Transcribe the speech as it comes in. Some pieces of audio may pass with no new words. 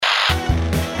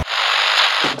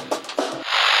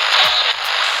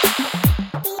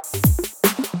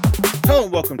Hello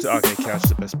and welcome to Arcade Couch,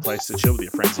 the best place to chill with your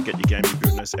friends and get your gaming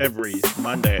goodness every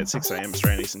Monday at 6 a.m.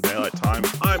 Australian Eastern Daylight Time.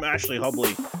 I'm Ashley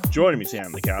Hobley. Joining me today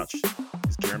on the couch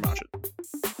is Kieran Marchett.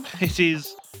 It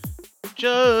is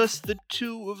just the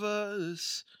two of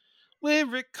us. We're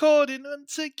recording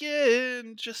once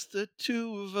again, just the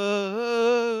two of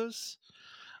us.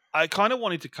 I kind of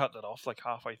wanted to cut that off like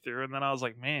halfway through, and then I was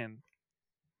like, man,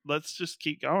 let's just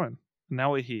keep going.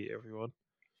 Now we're here, everyone.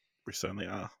 We certainly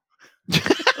are.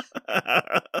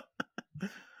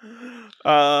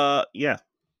 Yeah,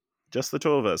 just the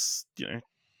two of us,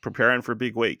 preparing for a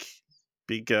big week.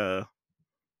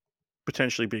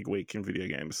 Potentially big week in video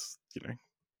games,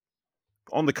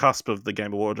 on the cusp of the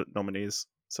Game Award nominees.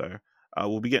 So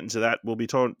we'll be getting to that.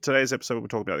 Today's episode, we'll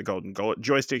talk about the Golden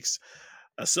Joysticks.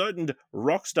 A certain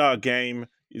Rockstar game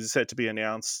is set to be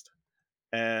announced,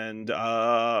 and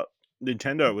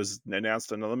Nintendo has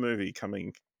announced another movie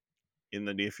coming in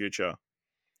the near future.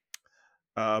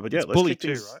 But yeah, It's let's Bully kick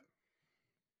things. 2, right?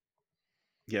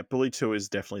 Yeah, Bully 2 is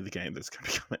definitely the game that's going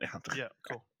to be coming out. Yeah,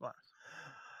 cool. Right.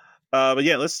 But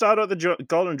yeah, let's start with the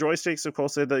Golden Joysticks. Of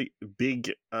course, they're the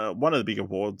big, one of the big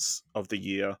awards of the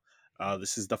year.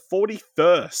 This is the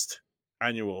 41st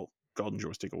annual Golden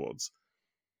Joystick Awards,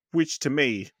 which to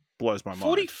me blows my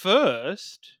mind.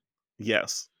 41st?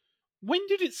 Yes. When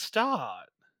did it start?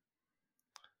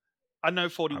 I know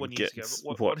 41 years ago,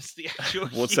 but what is the actual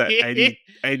What's year? that,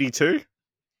 82?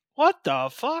 What the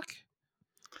fuck?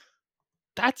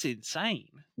 That's insane.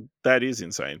 That is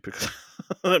insane, because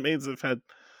that means they've had...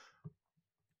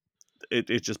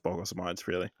 It just boggles the minds,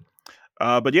 really.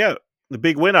 But yeah, the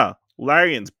big winner,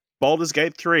 Larian's Baldur's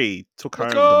Gate 3, took home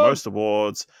the most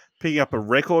awards, picking up a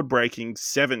record-breaking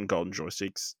 7 Golden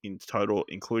Joysticks in total,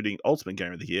 including Ultimate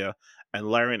Game of the Year, and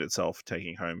Larian itself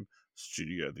taking home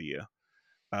Studio of the Year.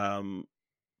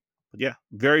 But yeah,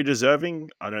 very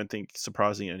deserving. I don't think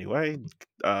surprising in any way.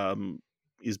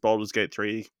 Is Baldur's Gate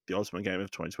 3 the ultimate game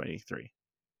of 2023?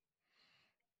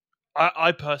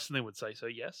 I personally would say so,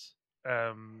 yes.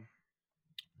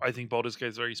 I think Baldur's Gate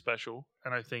is very special,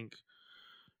 and I think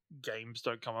games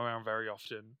don't come around very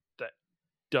often that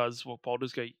does what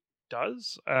Baldur's Gate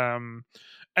does. And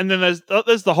then there's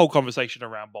the whole conversation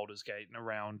around Baldur's Gate and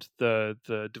around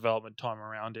the development time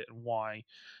around it and why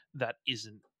that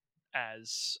isn't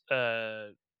as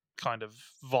kind of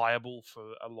viable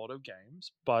for a lot of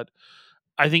games. But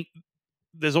I think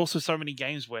there's also so many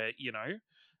games where,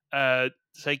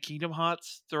 say Kingdom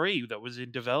Hearts 3 that was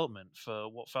in development for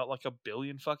what felt like a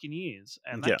billion fucking years,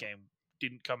 and that game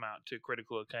didn't come out to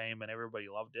critical acclaim and everybody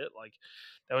loved it. Like,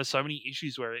 there were so many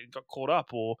issues where it got caught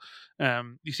up, or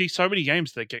you see so many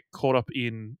games that get caught up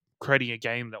in creating a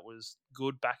game that was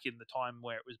good back in the time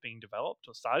where it was being developed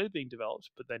or started being developed,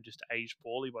 but then just aged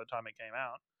poorly by the time it came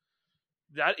out.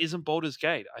 That isn't Baldur's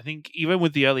Gate. I think even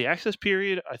with the early access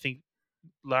period, I think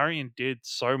Larian did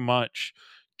so much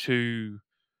to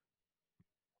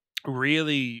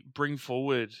really bring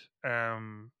forward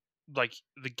like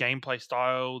the gameplay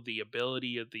style, the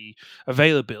ability of the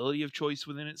availability of choice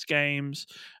within its games.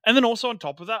 And then also on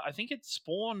top of that, I think it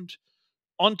spawned,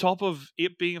 on top of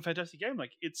it being a fantastic game,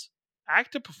 like its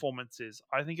actor performances,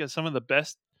 I think are some of the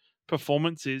best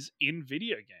performances in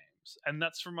video games. And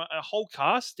that's from a whole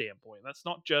cast standpoint. That's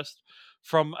not just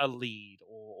from a lead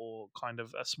or kind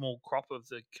of a small crop of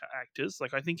the actors.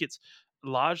 Like, I think it's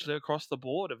largely across the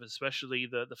board, of especially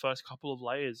the first couple of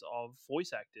layers of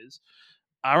voice actors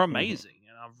are amazing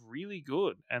and are really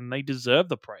good, and they deserve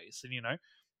the praise. And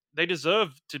they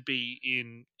deserve to be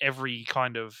in every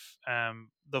kind of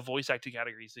the voice actor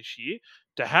categories this year,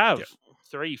 to have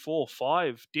 3, 4,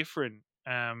 5 different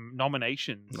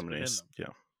nominations within them. Yeah.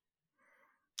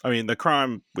 I mean, the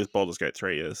crime with Baldur's Gate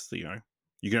 3 is,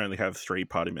 you can only have 3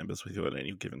 party members with you at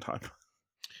any given time.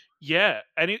 Yeah,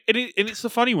 and it's a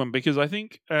funny one, because I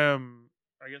think, I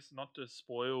guess not to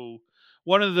spoil,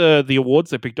 one of the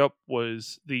awards they picked up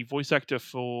was the voice actor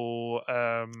for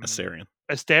Astarion.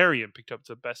 Astarion picked up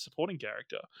the best supporting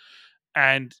character,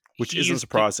 and which isn't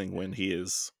surprising when he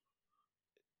is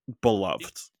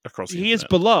beloved across the internet. He is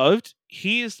beloved.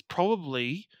 He is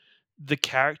probably the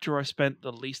character I spent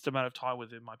the least amount of time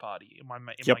with in my party, in my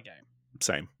game.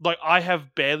 Same. Like, I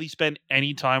have barely spent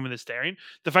any time with Astarion.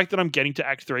 The fact that I'm getting to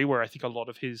Act 3, where I think a lot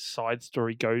of his side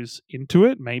story goes into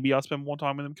it, maybe I'll spend more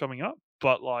time with him coming up.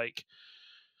 But, like,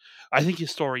 I think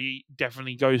his story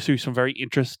definitely goes through some very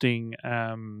interesting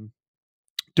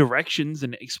directions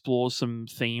and explores some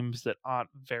themes that aren't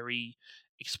very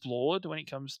explored when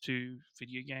it comes to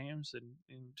video games and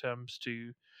in terms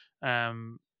to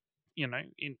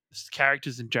in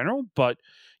characters in general. But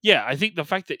yeah, I think the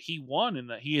fact that he won and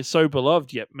that he is so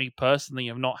beloved, yet me personally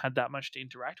have not had that much to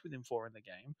interact with him for in the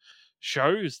game,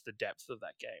 shows the depth of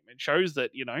that game. It shows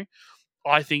that,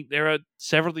 I think there are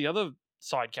several of the other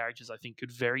side characters I think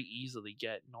could very easily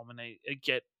get nominated,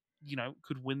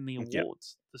 could win the Yeah,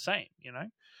 awards the same,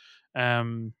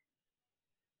 Um,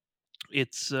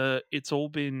 it's all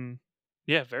been,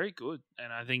 very good,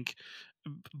 and I think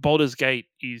Baldur's Gate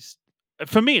is,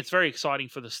 for me, it's very exciting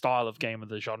for the style of game, of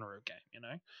the genre of game.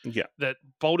 yeah. That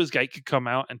Baldur's Gate could come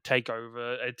out and take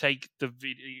over and take the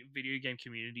video game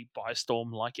community by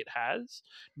storm, like it has,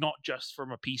 not just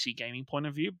from a PC gaming point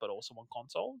of view, but also on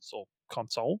consoles or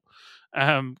console.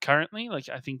 Currently, like,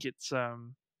 I think it's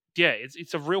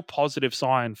a real positive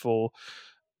sign for,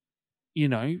 you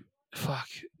know, fuck,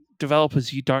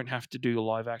 developers. You don't have to do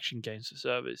live action games for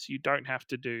service. You don't have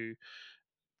to do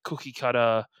cookie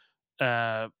cutter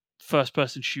uh, first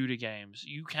person shooter games.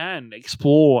 You can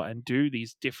explore and do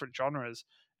these different genres,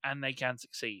 and they can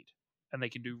succeed, and they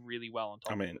can do really well on I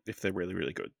top of mean, it. if they're really,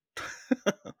 really good.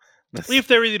 If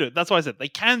they really do it, that's why I said they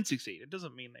can succeed. It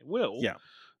doesn't mean they will, Yeah.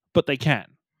 but they can.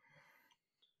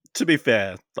 To be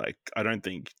fair, like, I don't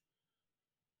think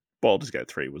Baldur's Gate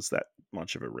 3 was that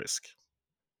much of a risk.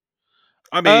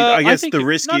 I mean, I I guess think the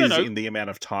risk is no. in the amount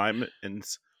of time and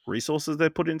resources they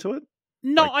put into it,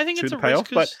 No, like, I think to it's the a risk payoff.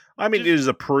 But because, I mean, it is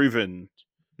a proven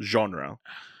genre.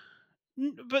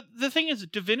 but the thing is,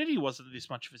 Divinity wasn't this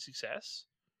much of a success.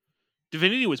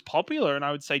 Divinity was popular, and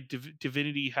I would say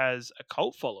Divinity has a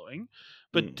cult following,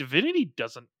 but Mm. Divinity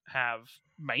doesn't have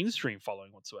mainstream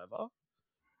following whatsoever.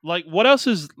 Like, what else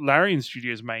has Larian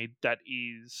Studios made that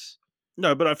is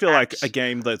No, but I feel like a apps?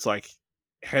 game that's like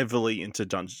heavily into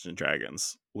Dungeons and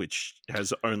Dragons, which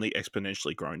has only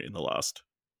exponentially grown in the last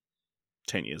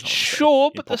 10 years, I want to say, Sure,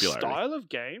 in but the popularity. style of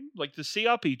game, like the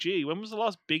CRPG, when was the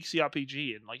last big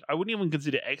CRPG? And like, I wouldn't even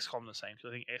consider XCOM the same, because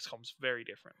I think XCOM's very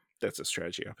different. That's a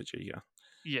strategy RPG, yeah.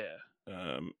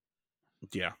 Yeah,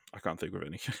 Yeah, I can't think of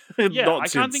any. yeah, Not I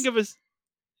can't think since. of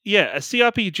a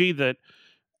CRPG that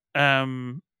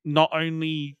not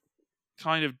only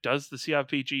kind of does the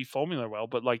CRPG formula well,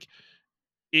 but like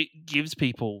it gives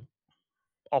people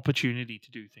opportunity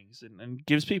to do things, and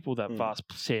gives people that Mm. vast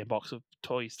sandbox of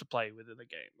toys to play with in the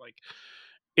game. Like,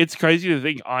 it's crazy to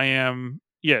think I am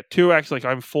 2x, like,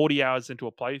 I'm 40 hours into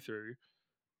a playthrough,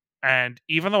 and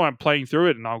even though I'm playing through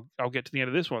it and I'll get to the end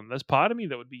of this one, there's part of me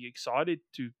that would be excited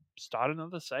to start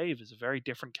another save as a very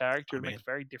different character I and make mean,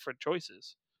 very different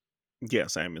choices. yeah,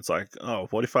 same. It's like, oh,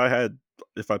 what if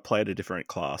I played a different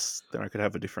class, then I could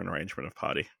have a different arrangement of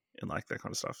party and like that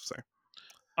kind of stuff. So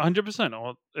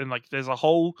 100%. And like, there's a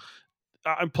whole,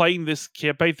 I'm playing this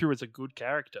campaign through as a good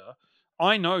character.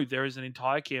 I know there is an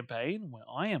entire campaign where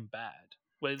I am bad,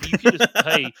 where you can just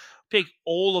pick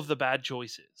all of the bad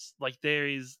choices. Like, there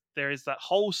is that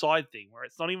whole side thing where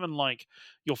it's not even like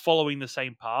you're following the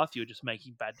same path, you're just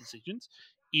making bad decisions.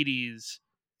 It is,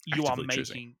 you are actively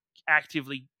choosing. making,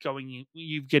 actively going in,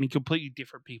 you're getting completely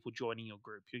different people joining your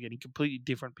group. You're getting completely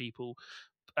different people,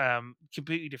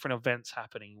 completely different events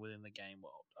happening within the game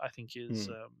world. I think is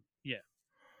Mm, yeah.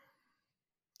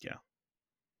 yeah,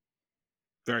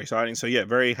 very exciting. So yeah,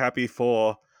 very happy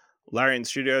for Larian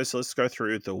Studios. So let's go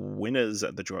through the winners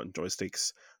at the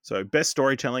joysticks. So best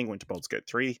storytelling went to Baldur's Gate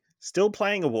 3. Still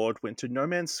playing award went to No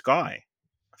Man's Sky.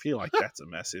 I feel like that's a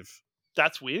massive,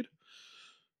 That's weird.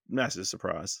 massive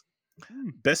surprise. Hmm.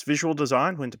 Best visual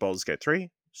design went to Baldur's Gate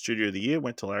 3. Studio of the Year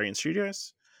went to Larian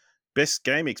Studios. Best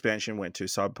game expansion went to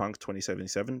Cyberpunk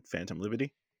 2077 Phantom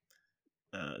Liberty.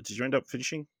 Did you end up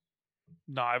finishing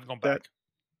No, I haven't gone that? back.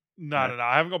 No, No, no, no.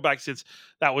 I haven't gone back since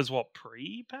that was what,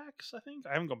 pre-PAX, I think.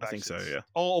 I haven't gone I back think so. since, Yeah,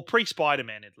 or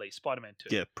pre-Spider-Man, at least Spider-Man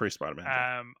 2. yeah, pre Spider Man.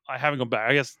 I haven't gone back.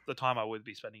 I guess the time I would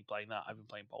be spending playing that, I've been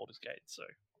playing Baldur's Gate. So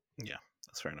Yeah,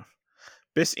 that's fair enough.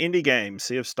 Best indie game,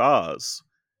 Sea of Stars.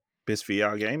 Best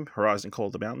VR game, Horizon Call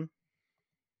of the Mountain.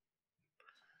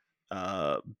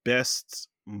 Best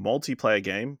multiplayer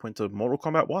game went to Mortal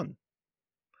Kombat 1.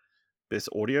 Best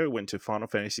audio went to Final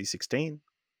Fantasy 16.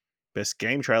 Best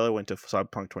game trailer went to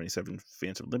Cyberpunk 27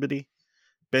 Phantom Liberty.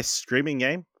 Best streaming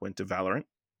game went to Valorant.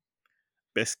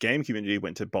 Best game community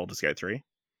went to Baldur's Gate 3.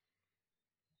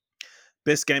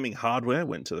 Best gaming hardware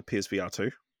went to the PSVR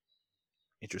 2.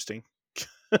 Interesting.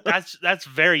 that's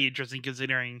very interesting,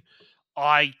 considering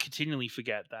I continually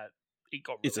forget that it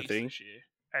got It's a released thing. this year,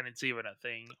 and it's even a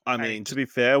thing. I And mean, it to just, be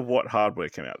fair, what hardware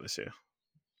came out this year?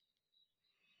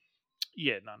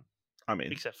 none, I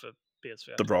mean, except for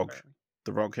PSVR the 2, ROG. apparently.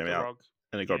 The ROG came The out ROG.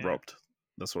 and it got Yeah. robbed.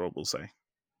 That's what I will say.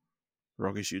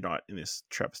 ROG unite in this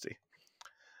travesty.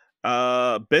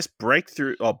 Best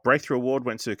breakthrough award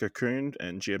went to Cocoon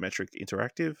and Geometric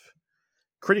Interactive.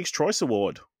 Critics' Choice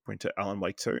Award went to Alan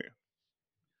Wake 2.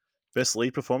 Best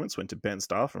lead performance went to Ben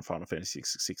Starr from Final Fantasy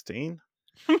 16.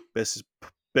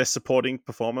 Best supporting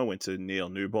performer went to Neil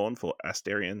Newborn for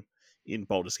Asterion in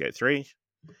Baldur's Gate 3.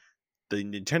 The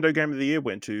Nintendo Game of the Year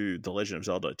went to The Legend of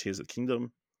Zelda: Tears of the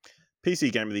Kingdom.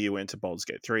 PC Game of the Year went to Baldur's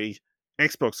Gate 3.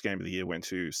 Xbox Game of the Year went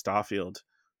to Starfield.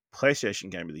 PlayStation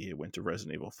Game of the Year went to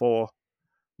Resident Evil 4.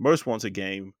 Most Wanted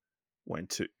Game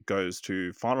goes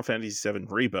to Final Fantasy VII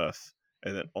Rebirth,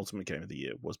 and then Ultimate Game of the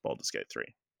Year was Baldur's Gate 3.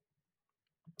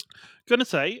 Gonna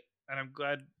say, and I'm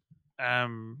glad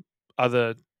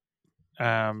other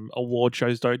award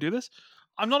shows don't do this.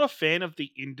 I'm not a fan of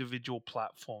the individual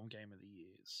platform Game of the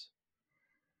Years.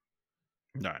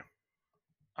 No.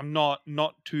 I'm not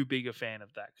too big a fan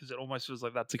of that because it almost feels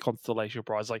like that's a constellation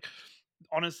prize. Like,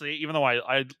 honestly, even though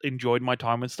I enjoyed my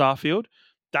time with Starfield,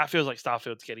 that feels like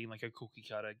Starfield's getting like a cookie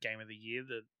cutter Game of the Year.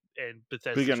 And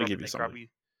Bethesda's We're going to rubbing give you their something.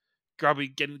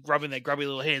 rubbing their grubby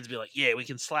little hands, and be like, yeah, we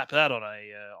can slap that on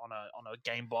a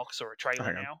game box or a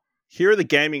trailer now. Here are the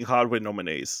gaming hardware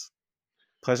nominees: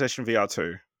 PlayStation VR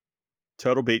 2,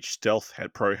 Turtle Beach Stealth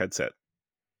Pro headset,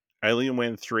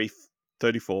 Alienware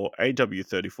 334,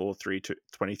 AW34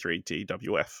 323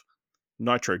 DWF,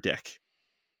 Nitro Deck,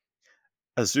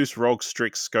 Asus ROG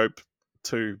Strix Scope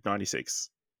 296,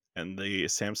 and the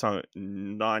Samsung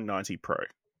 990 Pro.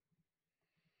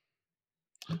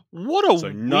 What a So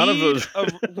none of weird, those.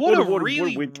 what a what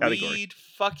really weird category. weird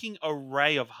fucking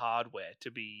array of hardware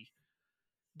to be.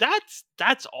 That's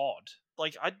odd.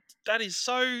 Like that is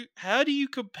so. How do you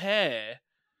compare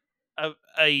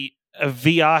a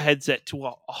VR headset to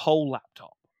a whole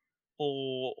laptop,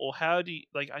 or how do you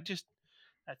like?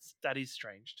 That is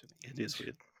strange to me. It is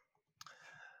weird.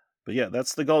 But yeah,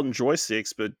 that's the Golden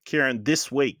Joysticks. But Kieran,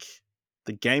 this week,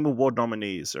 the Game Award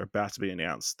nominees are about to be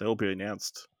announced. They'll be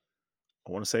announced,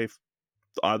 I want to say,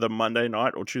 either Monday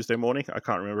night or Tuesday morning. I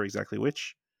can't remember exactly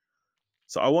which.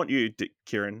 So I want you,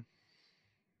 Kieran,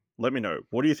 let me know.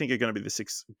 What do you think are going to be the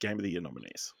 6 Game of the Year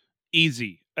nominees?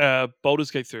 Easy.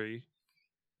 Baldur's Gate 3,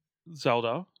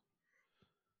 Zelda,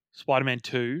 Spider-Man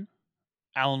 2,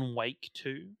 Alan Wake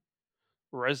 2,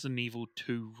 Resident Evil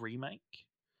 2 Remake,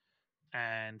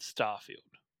 and Starfield.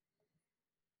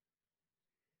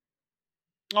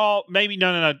 Oh, maybe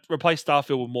no. Replace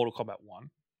Starfield with Mortal Kombat 1.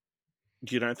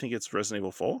 You don't think it's Resident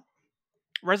Evil 4?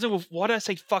 Resident Evil. Why did I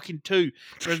say fucking 2?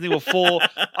 Resident Evil 4.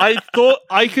 I thought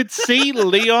I could see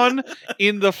Leon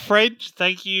in the French.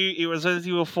 Thank you. It was Resident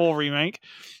Evil 4 remake.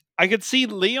 I could see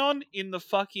Leon in the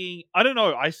fucking. I don't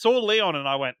know. I saw Leon and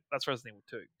I went, that's Resident Evil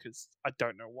 2. Because I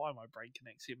don't know why my brain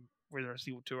connects him with Resident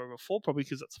Evil 2 over 4. Probably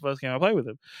because that's the first game I played with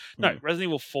him. No, Resident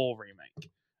Evil 4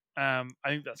 remake. I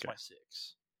think that's my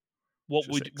 6. What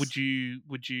would you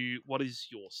what is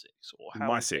your 6, or how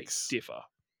my would 6 they differ?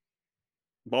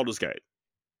 Baldur's Gate,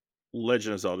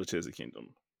 Legend of Zelda: Tears of the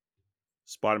Kingdom,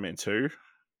 Spider-Man 2,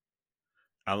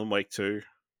 Alan Wake 2,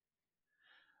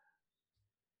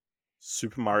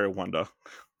 Super Mario Wonder.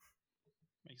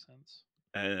 Makes sense.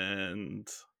 And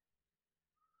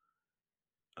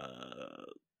I'll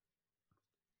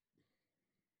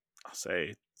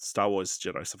say Star Wars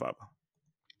Jedi Survivor.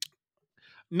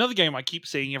 Another game I keep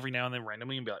seeing every now and then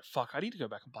randomly and be like, fuck, I need to go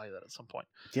back and play that at some point.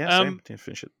 Yeah, same. Didn't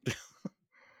finish it.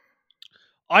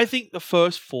 I think the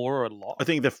first 4 are locked. I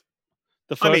think the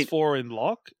first 4 are in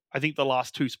lock. I think the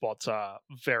last 2 spots are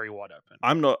very wide open.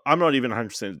 I'm not even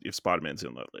 100% if Spider-Man's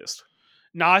in that list.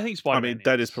 No, I think Spider-Man. I mean,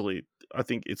 that is probably. I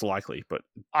think it's likely, but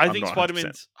I think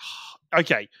Spider-Man's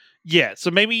okay. Yeah,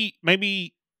 so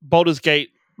maybe Baldur's Gate,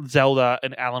 Zelda,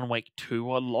 and Alan Wake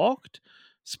 2 are locked.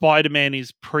 Spider-Man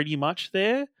is pretty much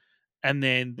there, and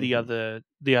then the other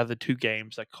 2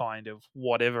 games are kind of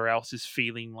whatever else is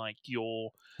feeling like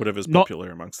whatever's popular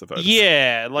amongst the voters.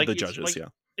 Yeah, like the judges. Yeah,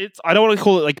 it's. I don't want to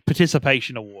call it like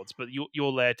participation awards, but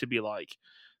you're there to be like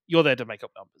you're there to make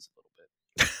up numbers a little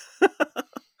bit.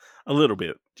 A little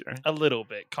bit. You know? A little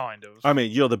bit, kind of. I mean,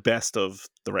 you're the best of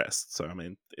the rest, so I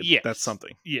mean, that's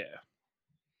something. Yeah.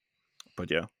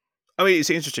 But yeah, I mean, it's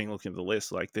interesting looking at the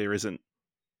list. Like, there isn't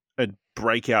a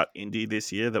breakout indie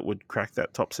this year that would crack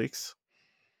that top 6,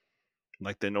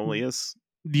 like there normally is.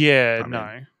 Yeah, I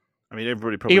mean,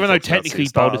 everybody probably even though technically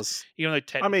Baldur's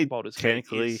Gate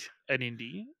is an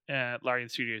indie, Larian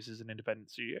Studios is an independent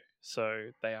studio,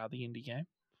 so they are the indie game.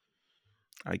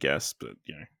 I guess, but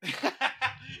you know.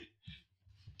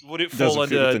 Would it fall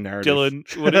under Dylan?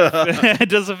 It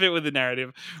doesn't fit with the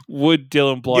narrative. Would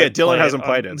Dylan play? Yeah, Dylan hasn't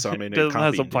played it, so I mean, Dylan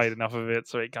hasn't played enough of it,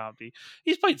 so it can't be.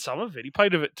 He's played some of it. He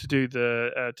played of it to do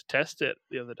to test it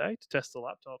the other day, to test the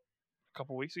laptop a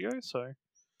couple of weeks ago. So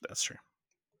that's true.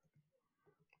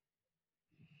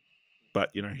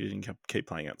 But you know, he didn't keep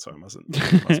playing it, so it must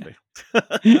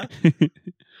be.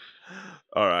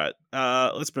 All right,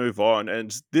 let's move on.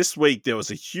 And this week there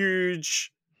was a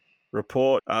huge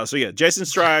report. Jason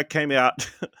Schreier came out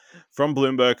from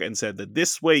Bloomberg and said that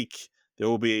this week there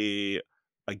will be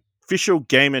an official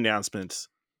game announcement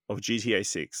of GTA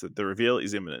 6, that the reveal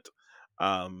is imminent.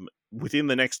 Within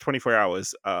the next 24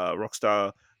 hours,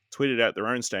 Rockstar tweeted out their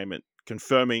own statement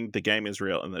confirming the game is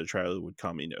real and that the trailer would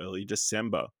come in early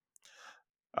December.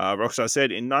 Rockstar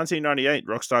said in 1998,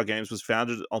 Rockstar Games was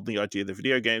founded on the idea that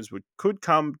video games could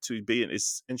come to be an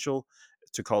essential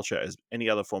to culture as any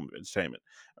other form of entertainment.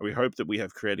 And we hope that we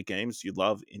have created games you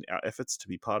love in our efforts to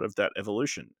be part of that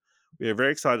evolution. We are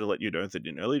very excited to let you know that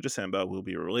in early December we'll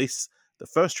be release the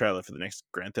first trailer for the next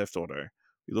Grand Theft Auto.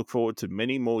 We look forward to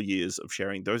many more years of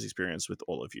sharing those experiences with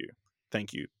all of you.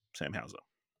 Thank you, Sam Hauser.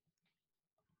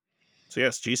 So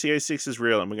yes, GTA 6 is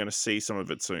real and we're going to see some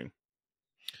of it soon.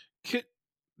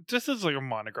 Just as like a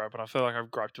minor gripe, and I feel like I've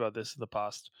griped about this in the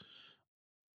past.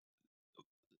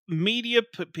 Media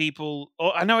people,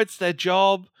 I know it's their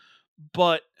job,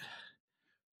 but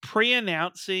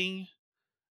pre-announcing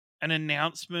an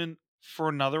announcement for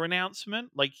another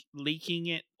announcement, like leaking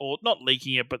it, or not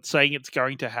leaking it, but saying it's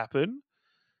going to happen,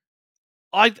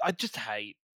 I just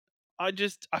hate. I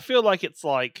feel like it's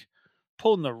like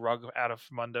pulling the rug out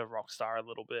from under Rockstar a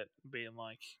little bit, being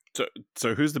like,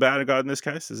 So who's the bad guy in this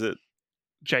case? Is it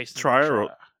Jason Schreier or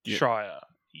yeah. Schreier.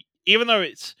 Even though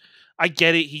I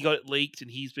get it, he got it leaked and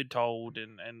he's been told,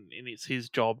 and it's his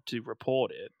job to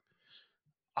report it.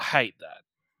 I hate that.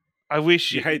 I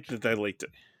wish you hate that they leaked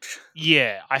it.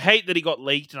 Yeah, I hate that he got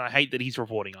leaked, and I hate that he's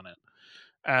reporting on it.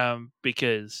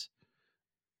 Because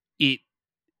it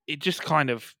just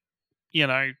kind of,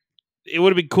 it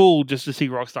would have been cool just to see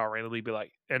Rockstar randomly be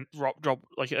like, and drop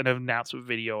like an announcement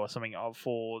video or something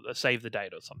for a save the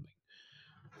date or something.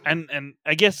 And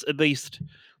I guess at least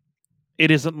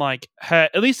it isn't like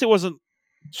at least it wasn't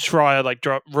Schreier like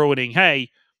ruining.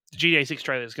 Hey, the GTA 6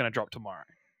 trailer is going to drop tomorrow.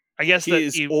 I guess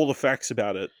here's all the facts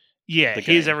about it. Yeah,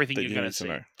 here's everything you're going to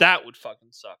see. That would fucking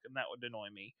suck, and that would annoy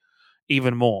me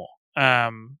even more.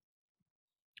 But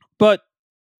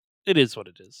it is what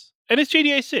it is, and it's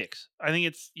GTA 6. I think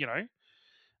it's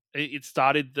it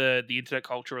started the internet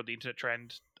culture or the internet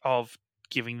trend of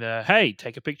giving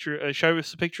take a picture, show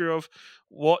us a picture of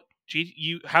what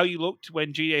how you looked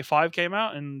when GTA 5 came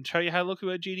out, and show you how you look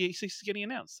when GTA 6 is getting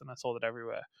announced, and I saw that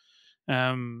everywhere.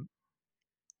 And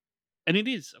it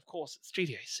is, of course, it's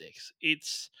GTA 6.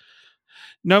 It's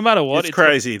no matter what. It's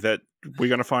crazy that we're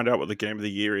going to find out what the game of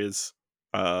the year is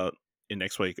in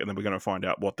next week, and then we're going to find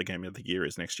out what the game of the year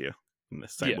is next year in the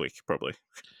same week, probably.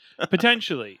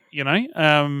 Potentially,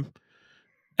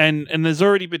 and there's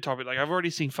already been topic, like I've already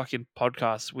seen fucking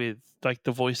podcasts with like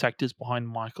the voice actors behind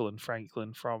Michael and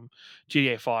Franklin from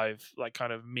GTA 5, like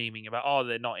kind of memeing about, oh,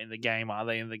 they're not in the game, are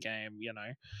they in the game?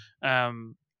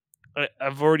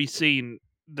 I've already seen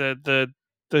the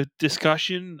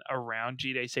discussion around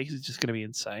GTA 6 is just going to be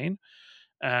insane.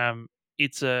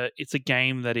 It's a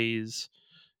game that is,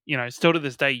 still to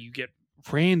this day you get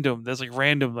there's like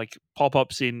random like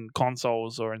pop-ups in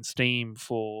consoles or in Steam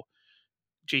for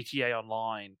GTA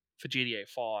Online, for GTA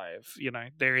 5.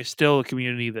 There is still a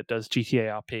community that does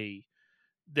GTA RP.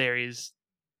 There is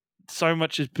so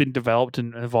much has been developed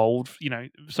and evolved.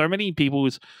 So many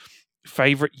people's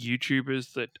favorite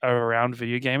YouTubers that are around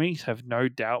video gaming have no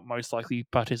doubt most likely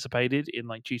participated in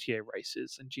like GTA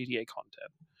races and GTA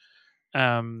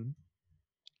content.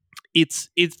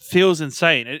 It feels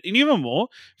insane, and even more,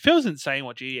 it feels insane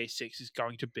what GTA 6 is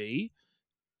going to be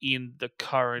in the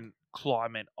current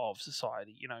climate of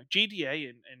society. GTA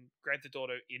and Grand Theft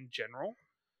Auto in general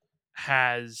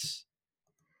has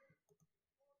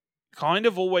kind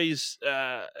of always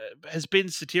has been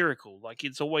satirical. Like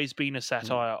it's always been a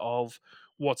satire of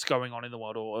what's going on in the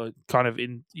world, or kind of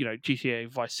in GTA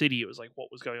Vice City. It was like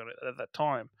what was going on at that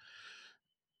time.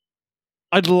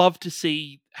 I'd love to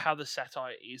see how the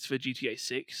satire is for GTA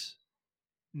 6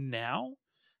 now,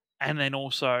 and then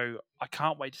also I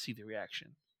can't wait to see the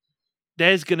reaction.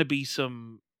 There's going to be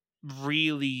some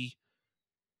really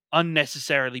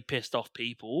unnecessarily pissed off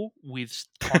people with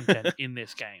content in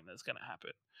this game that's going to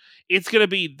happen. It's going to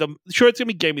be it's going to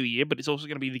be game of the year, but it's also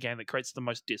going to be the game that creates the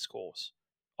most discourse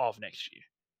of next year.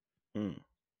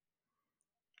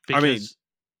 Because,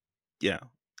 the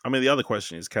other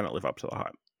question is, can it live up to the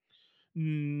hype?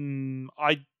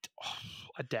 I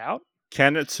doubt.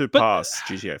 Can it surpass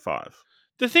GTA 5?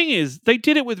 The thing is, they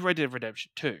did it with Red Dead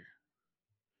Redemption 2.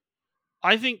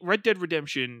 I think Red Dead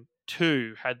Redemption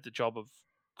 2 had the job of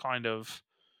kind of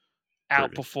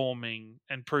outperforming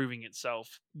and proving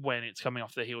itself when it's coming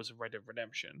off the heels of Red Dead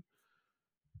Redemption.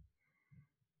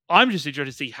 I'm just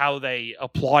interested to see how they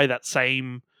apply that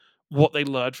same what they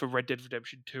learned from Red Dead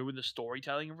Redemption 2 and the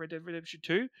storytelling of Red Dead Redemption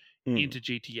 2 Mm. into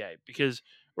GTA, because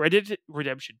Red Dead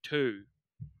Redemption 2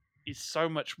 is so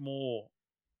much more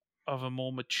of a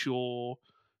more mature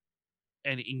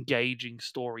and engaging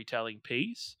storytelling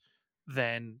piece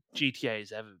than GTA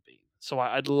has ever been. So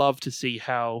I'd love to see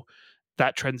how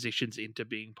that transitions into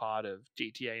being part of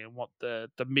GTA, and what the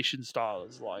mission style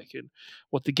is like, and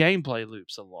what the gameplay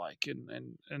loops are like,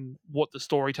 and what the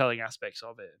storytelling aspects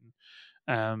of it.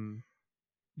 And,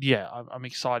 yeah, I'm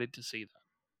excited to see that.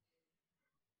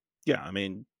 Yeah, I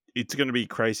mean, it's going to be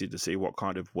crazy to see what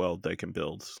kind of world they can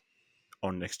build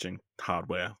on next gen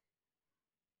hardware.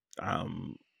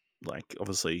 Um, like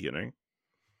obviously,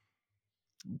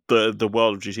 the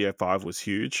world of GTA 5 was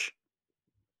huge,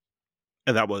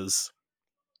 and that was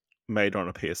made on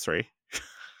a PS3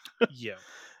 Yeah.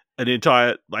 an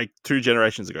entire like 2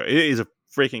 generations ago. It is a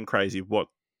freaking crazy what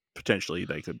potentially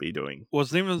they could be doing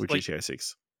Wasn't even with GTA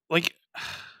 6. like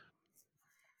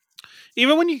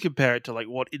even when you compare it to like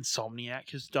what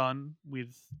Insomniac has done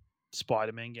with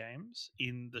Spider-Man games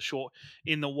in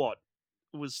the what,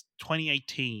 it was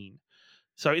 2018.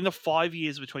 So in the 5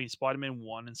 years between Spider-Man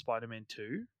 1 and Spider-Man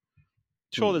 2,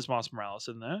 sure, Mm. there's Miles Morales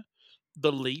in there.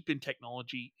 The leap in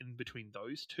technology in between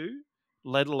those two,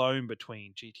 let alone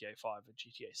between GTA 5 and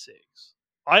GTA 6.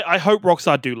 I hope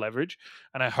Rockstar do leverage,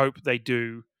 and I hope they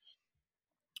do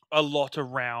a lot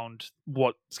around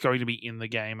what's going to be in the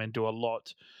game, and do a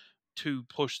lot to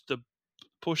push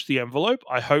the envelope.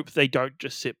 I hope they don't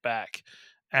just sit back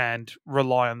and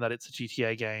rely on that it's a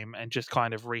GTA game and just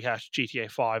kind of rehash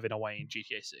GTA 5 in a way in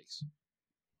GTA 6.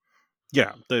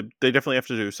 Yeah, they definitely have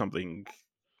to do something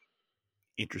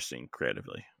interesting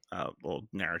creatively, or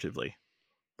narratively.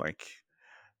 Like,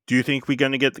 do you think we're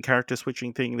going to get the character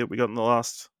switching thing that we got in the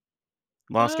last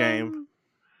game? Um,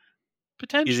 Is it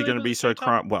Potentially, going to but at the be same so time,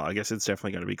 crime? Well, I guess it's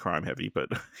definitely going to be crime heavy, but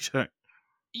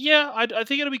yeah, I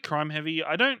think it'll be crime heavy.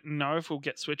 I don't know if we'll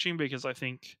get switching, because I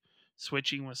think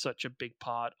switching was such a big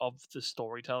part of the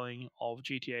storytelling of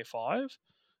GTA 5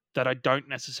 that I don't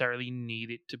necessarily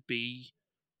need it to be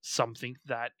something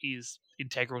that is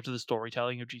integral to the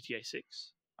storytelling of GTA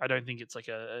 6. I don't think it's like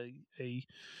a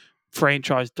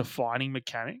franchise defining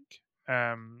mechanic.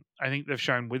 I think they've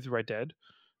shown with Red Dead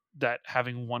that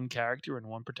having one character and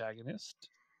one protagonist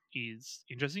is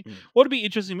interesting. mm, What would be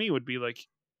interesting to me would be like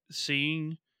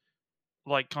seeing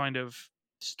like kind of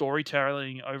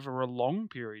storytelling over a long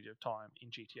period of time in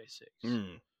GTA 6.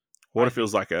 mm. What I if it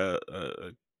was think like a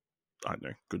I don't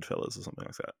know, Goodfellas or something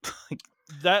like that?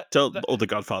 that Tell that or The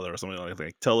Godfather or something like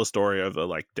that. Tell a story over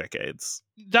like decades.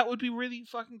 that would be really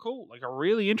fucking cool. Like, a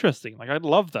really interesting. Like, I'd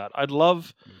love that.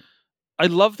 Mm.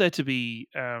 I'd love there to be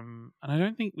and I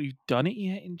don't think we've done it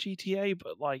yet in GTA,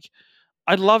 but like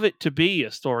I'd love it to be a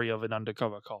story of an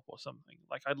undercover cop or something.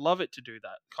 Like, I'd love it to do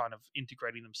that, kind of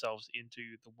integrating themselves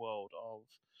into the world of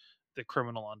the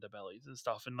criminal underbellies and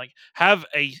stuff, and like have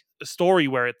a story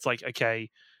where it's like, okay,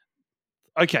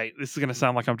 this is going to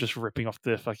sound like I'm just ripping off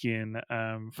the fucking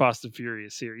Fast and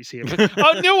Furious series here. But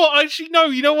oh, you know what? Actually, no.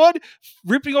 You know what?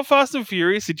 Ripping off Fast and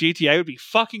Furious to GTA would be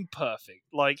fucking perfect.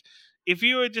 Like, if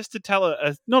you were just to tell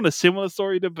not a similar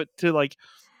story to, but to like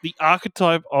the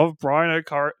archetype of Brian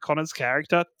O'Connor's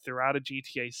character throughout a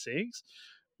GTA 6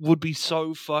 would be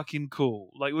so fucking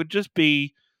cool. Like, it would just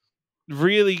be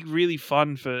really, really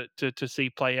fun to see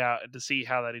play out, and to see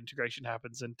how that integration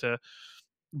happens, and to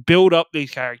build up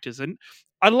these characters. And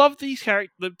I love these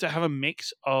characters to have a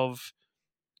mix of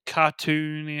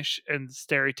cartoonish and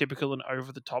stereotypical and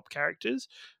over the top characters,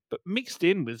 but mixed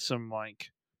in with some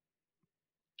like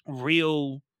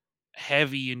real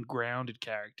heavy and grounded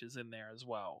characters in there as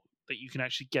well, that you can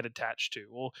actually get attached to,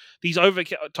 or these over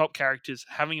top characters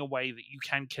having a way that you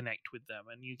can connect with them,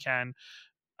 and you can,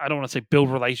 I don't want to say build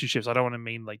relationships. I don't want to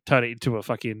mean like turn it into a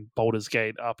fucking Baldur's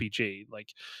Gate RPG. Like,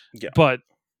 Yeah. but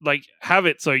like have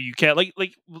it so you can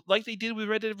like they did with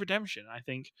Red Dead Redemption. I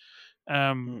think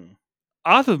um Mm.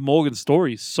 Arthur Morgan's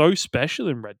story is so special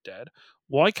in Red Dead.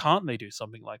 Why can't they do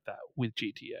something like that with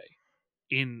GTA?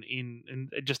 In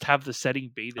just have the setting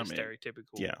be I this mean,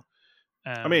 stereotypical. yeah.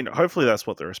 I mean, hopefully Like, that's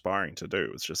what they're aspiring to do.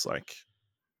 It's just like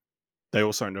they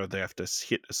also know they have to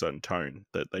hit a certain tone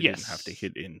that they didn't have to yes.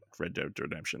 hit in Red Dead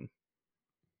Redemption.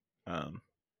 Um,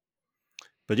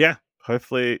 but yeah,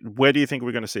 hopefully, where do you think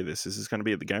we're going to see this? Is this going to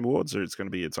be at the Game Awards, or it's going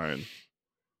to be its own thing?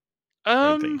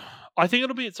 Um, I think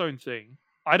it'll be its own thing.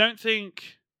 I don't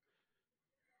think.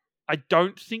 I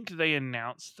don't think they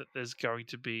announced that there's going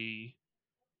to be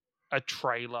a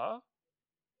trailer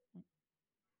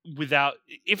without.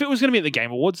 If it was going to be at the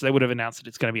Game Awards, they would have announced that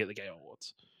it's going to be at the Game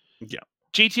Awards. Yeah.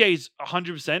 GTA is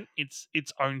 100%. It's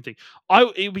its own thing.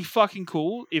 It would be fucking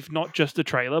cool if not just a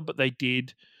trailer, but they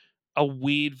did a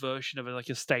weird version of it, like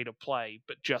a state of play,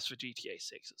 but just for GTA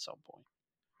 6 at some point,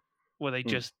 where they Hmm.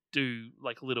 just do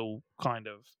like little kind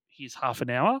of here's half an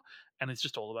hour, and it's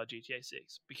just all about GTA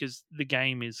 6 because the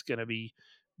game is going to be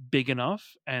big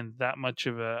enough and that much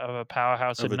of a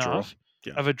powerhouse Of a draw. enough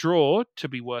Yeah. of a draw to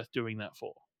be worth doing that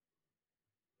for.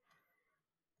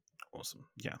 Awesome.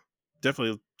 Yeah.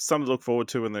 Definitely something to look forward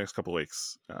to in the next couple of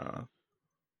weeks.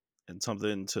 And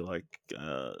something to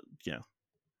yeah,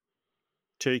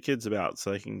 tell your kids about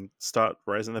so they can start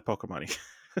raising their pocket money.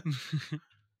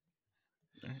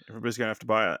 Everybody's gonna have to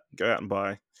buy it. Go out and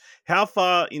buy. How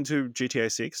far into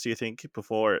GTA 6 do you think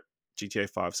before GTA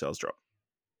 5 sales drop?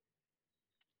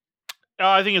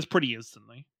 I think it's pretty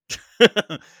instantly.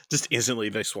 Just instantly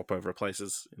they swap over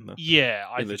places Yeah,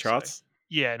 I in the think so. charts.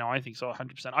 Yeah, no, I think so,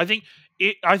 100%. I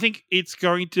think it's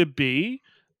going to be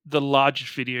the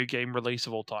largest video game release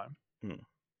of all time. Hmm.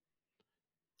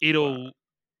 It'll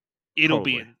it'll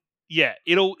be Probably. in yeah,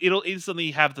 it'll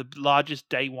instantly have the largest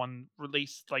day one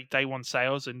release, like day one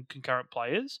sales and concurrent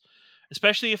players,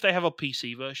 especially if they have a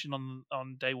PC version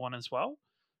on day one as well.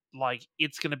 Like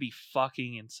it's gonna be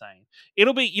fucking insane.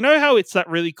 It'll be, you know how it's that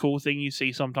really cool thing you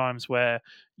see sometimes where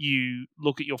you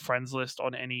look at your friends list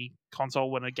on any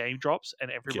console when a game drops and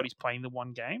Yeah. everybody's playing the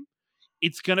one game.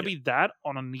 It's gonna Yeah. be that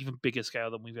on an even bigger scale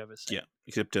than we've ever seen. Yeah.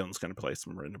 Except Dylan's gonna play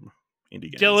some random indie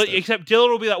game Dylan, instead. except Dylan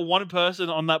will be that one person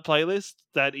on that playlist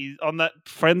that is on that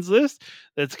friends list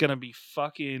that's gonna be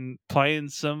fucking playing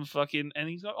some fucking, and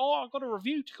he's like, "Oh, I got a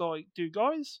review to go do,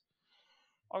 guys.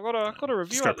 I got a Just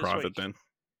review go out this private week." then.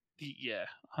 Yeah,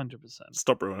 100%.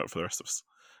 Stop ruining it for the rest of us.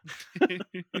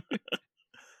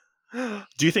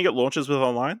 Do you think it launches with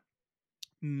online?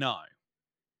 No,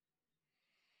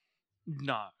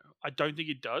 no, I don't think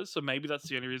it does. So maybe that's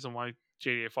the only reason why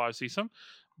GTA 5 sees some.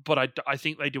 But I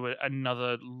think they do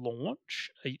another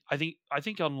launch. I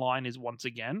think online is once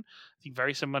again, I think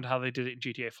very similar to how they did it in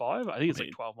GTA 5. I think it's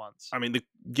like 12 months. I mean,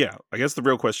 yeah. I guess the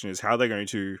real question is how they're going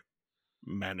to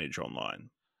manage online.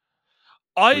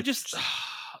 I With just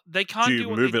they do can't you do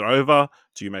what they. move it over?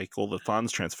 Do you make all the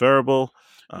funds transferable?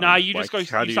 Nah, you just Like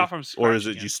go. how You do you, start from or scratch is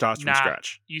it you again. start from Nah,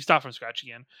 scratch? you start from scratch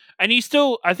again, and you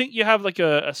still. I think you have like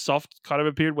a soft kind of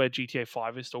a period where GTA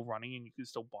 5 is still running and you can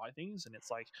still buy things, and it's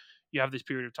like you have this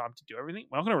period of time to do everything.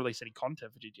 We're not going to release any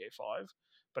content for GTA 5,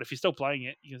 but if you're still playing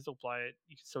it, you can still play it.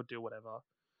 You can still do whatever.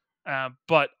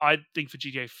 But I think for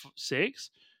GTA 6,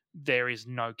 there is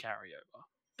no carryover.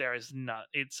 There is not.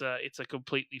 It's a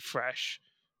completely fresh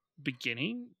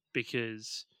beginning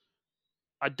because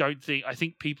I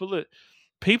think people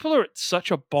are at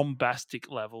such a bombastic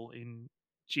level in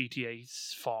GTA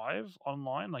 5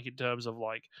 online, like in terms of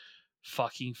like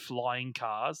fucking flying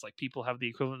cars. Like people have the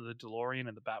equivalent of the DeLorean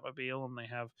and the Batmobile, and they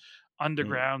have Mm,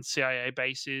 underground CIA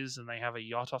bases, and they have a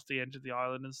yacht off the edge of the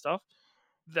island and stuff.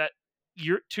 That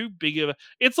you're too big of a.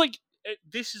 It's like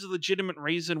this is a legitimate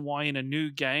reason why in a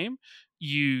new game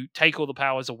you take all the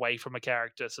powers away from a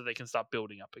character so they can start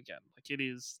building up again. Like it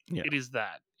is. yeah. It is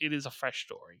that. It is a fresh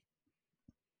story.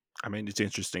 I mean, it's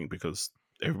interesting because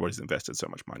everybody's invested so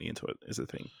much money into it. Is the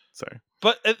thing. So,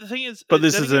 But the thing is, but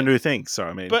this then is a again, new thing. So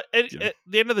I mean, but at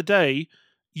the end of the day,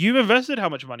 you've invested how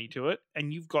much money to it,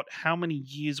 and you've got how many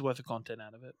years worth of content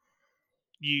out of it.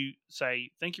 You say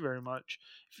thank you very much.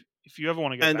 If you ever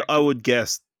want to go and back I to the would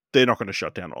guess they're not going to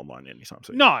shut down online anytime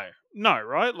soon. no,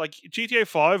 right? Like GTA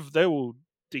 5, they will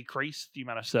decrease the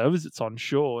amount of servers it's on,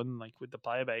 sure, and like with the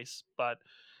player base, but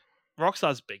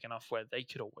Rockstar's big enough where they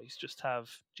could always just have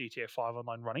GTA 5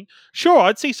 online running. Sure,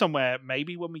 I'd see somewhere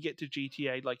maybe when we get to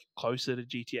GTA like closer to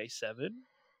GTA 7,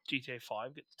 GTA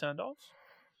 5 gets turned off.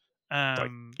 Like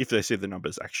Um if they see the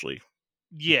numbers actually,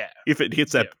 yeah. if it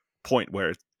hits that Yeah. point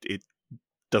where it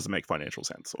doesn't make financial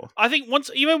sense, or I think once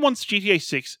GTA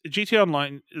 6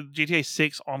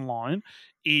 online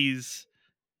is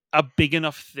a big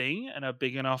enough thing and a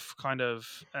big enough kind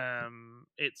of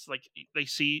it's like they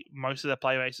see most of their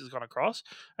player base has gone across.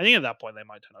 I think at that point they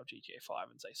might turn off GTA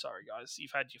 5 and say, sorry guys,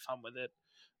 you've had your fun with it.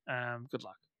 Good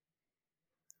luck.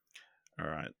 all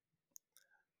right.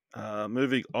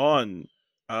 Moving on.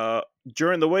 Uh,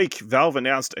 During the week, Valve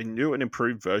announced a new and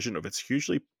improved version of its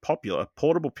hugely popular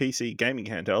portable PC gaming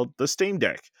handheld, the Steam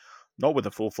Deck. Not with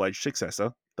a full-fledged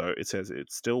successor, though it says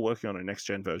it's still working on a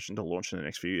next-gen version to launch in the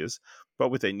next few years, but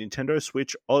with a Nintendo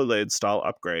Switch OLED-style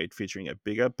upgrade featuring a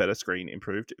bigger, better screen,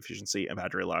 improved efficiency and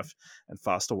battery life, and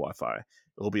faster Wi-Fi. It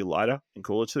will be lighter and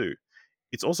cooler too.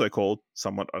 It's also called,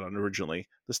 somewhat unoriginally,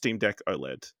 the Steam Deck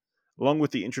OLED. Along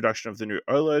with the introduction of the new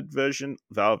OLED version,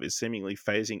 Valve is seemingly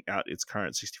phasing out its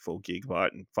current 64GB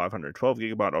and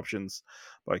 512GB options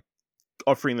by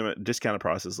offering them at discounted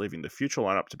prices, leaving the future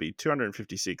lineup to be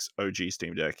 256 OG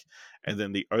Steam Deck, and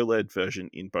then the OLED version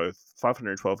in both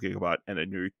 512GB and a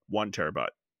new 1TB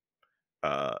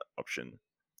option.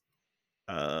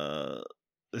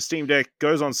 The Steam Deck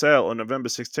goes on sale on November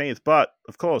 16th, but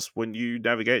of course, when you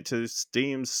navigate to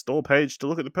Steam's store page to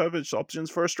look at the purchase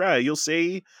options for Australia, you'll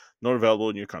see not available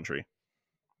in your country.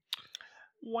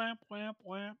 Whap, whap,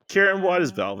 whap, Kieran, why does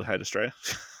whap. Valve hate Australia?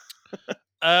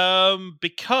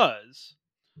 Because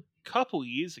a couple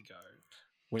years ago,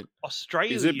 Wait,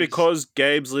 Australia is it because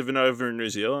Gabe's living over in New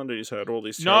Zealand and he's heard all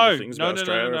these terrible things about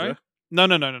Australia over there?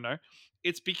 No.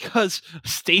 It's because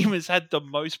Steam has had the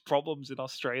most problems in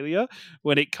Australia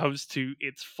when it comes to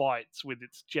its fights with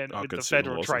its with the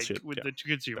federal trade, with the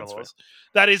consumer laws.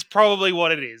 That is probably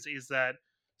what it is. Is that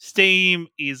Steam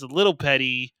is a little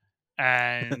petty,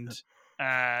 and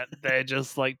they're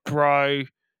just like, bro,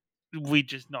 we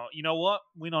just not. You know what?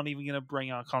 We're not even going to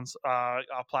bring our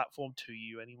platform to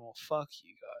you anymore. Fuck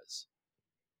you guys.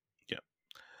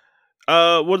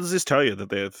 What does this tell you?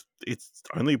 That it's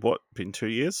only been 2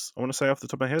 years? I want to say off the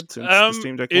top of my head since the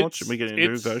Steam Deck launch, and we get a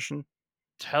new version.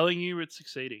 Telling you it's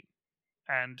succeeding,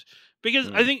 and because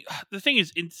I think the thing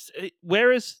is,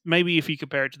 whereas maybe if you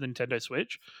compare it to the Nintendo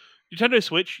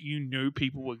Switch, you knew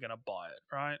people were going to buy it,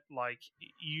 right? Like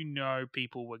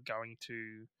people were going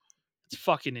to. It's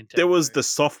fucking Nintendo. There was the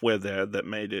software there that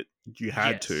made it. You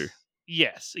had to.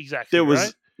 Yes, exactly. There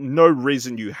was no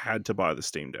reason you had to buy the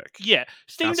Steam Deck. Yeah,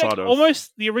 Steam Deck,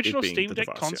 almost the original Steam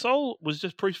Deck console was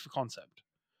just proof of concept.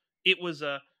 It was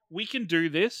we can do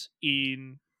this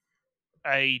in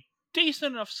a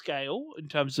decent enough scale in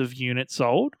terms of units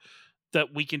sold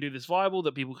that we can do this viable,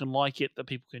 that people can like it, that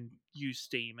people can use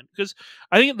Steam. And because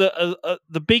I think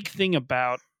the big thing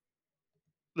about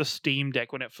the Steam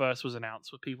Deck when it first was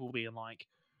announced was people being like,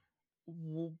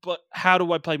 but how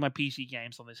do I play my PC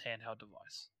games on this handheld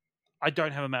device? I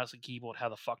don't have a mouse and keyboard. How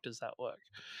the fuck does that work?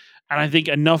 And I think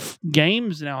enough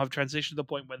games now have transitioned to the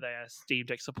point where they are Steam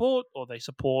Deck support, or they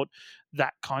support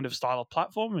that kind of style of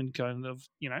platform, and kind of,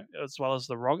 as well as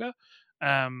the ROGA,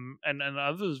 and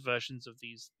other versions of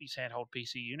these handheld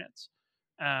PC units,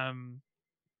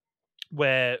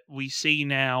 where we see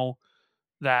now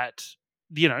that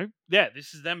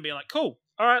this is them being like, cool,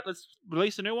 all right, let's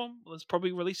release a new one. Let's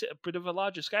probably release it at a bit of a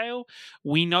larger scale.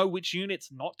 We know which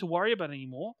units not to worry about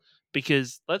anymore,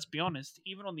 because let's be honest,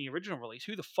 even on the original release,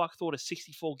 who the fuck thought a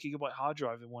 64GB hard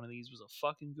drive in one of these was a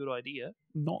fucking good idea?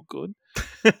 Not good.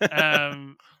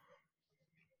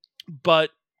 But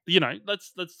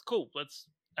that's cool. Let's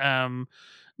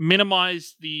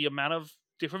minimize the amount of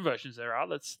different versions there are.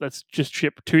 Let's just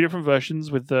ship 2 different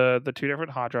versions with the 2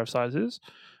 different hard drive sizes,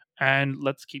 and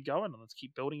let's keep going and let's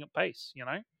keep building at pace.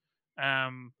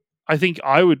 I think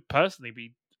I would personally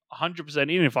be 100%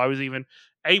 in if I was even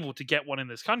able to get one in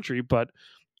this country. But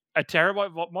a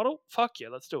terabyte model, fuck yeah,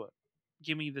 let's do it.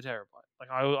 Give me the terabyte.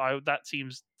 Like I that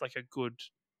seems like a good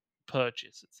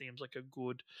purchase. It seems like a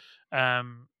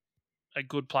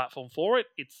good platform for it.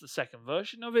 It's the second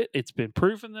version of it. It's been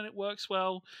proven that it works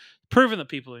well, proven that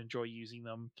people enjoy using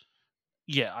them.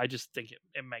 Yeah, I just think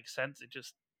it makes sense. It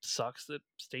just sucks that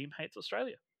Steam hates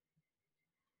Australia.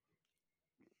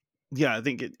 Yeah, I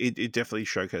think it definitely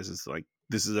showcases like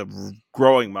this is a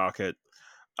growing market.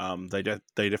 They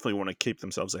definitely want to keep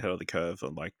themselves ahead of the curve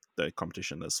on like the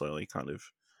competition that's slowly kind of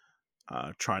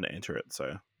trying to enter it.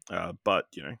 So, but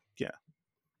yeah,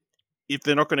 if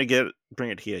they're not going to bring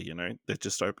it here, that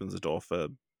just opens the door for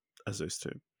Asus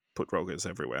to put ROGAs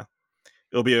everywhere.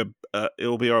 It'll be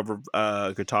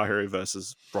a Guitar Hero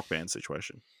versus Rock Band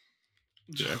situation.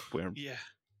 Where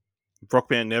Rock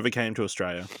Band never came to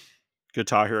Australia.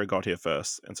 Guitar Hero got here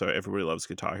first, and so everybody loves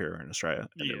Guitar Hero in Australia,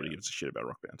 and nobody gives a shit about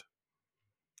Rock Band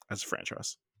as a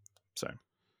franchise. So,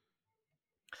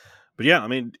 but yeah, I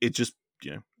mean, it just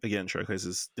again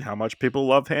showcases how much people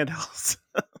love handhelds,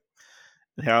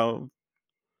 and how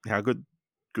good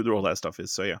all that stuff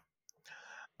is. So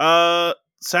yeah.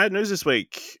 Sad news this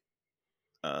week.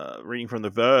 Reading from The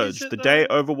Verge, the day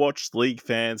Overwatch League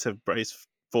fans have braced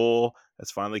for has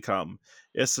finally come.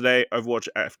 Yesterday, Overwatch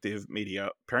Active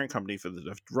Media, parent company for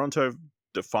the Toronto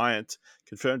Defiant,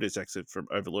 confirmed its exit from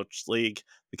Overwatch League.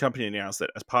 The company announced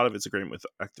that as part of its agreement with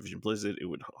Activision Blizzard, it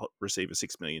would receive a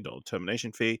 $6 million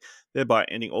termination fee, thereby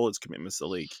ending all its commitments to the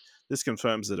league. This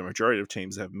confirms that a majority of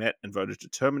teams have met and voted to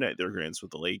terminate their agreements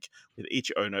with the league, with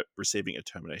each owner receiving a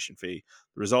termination fee.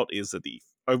 The result is that the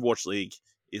Overwatch League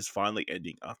is finally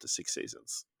ending after 6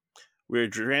 seasons. We're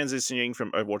transitioning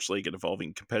from Overwatch League and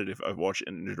evolving competitive Overwatch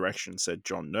in a new direction, said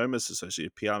John Nomis,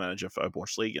 Associate PR Manager for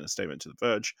Overwatch League, in a statement to The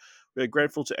Verge. We are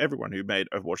grateful to everyone who made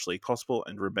Overwatch League possible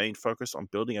and remained focused on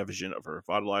building a vision of a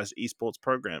revitalized esports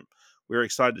program. We are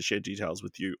excited to share details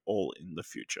with you all in the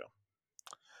future.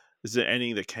 Is there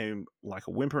anything that came like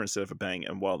a whimper instead of a bang?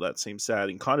 And while that seems sad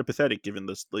and kind of pathetic given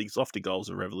the league's lofty goals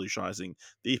of revolutionizing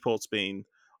the esports scene,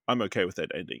 I'm okay with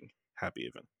that ending. Happy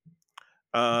even.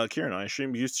 Kieran, I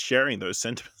assume you're sharing those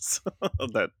sentiments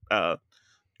of that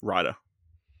writer.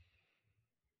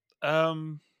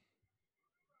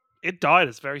 It died.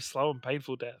 It's a very slow and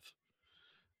painful death.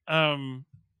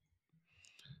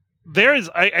 There is,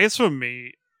 I guess for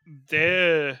me,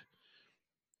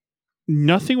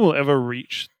 nothing will ever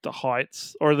reach the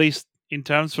heights, or at least in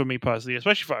terms for me personally,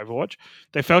 especially for Overwatch,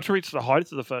 they failed to reach the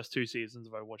heights of the first two seasons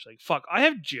of Overwatch League. Fuck, I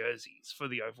have jerseys for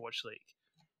the Overwatch League.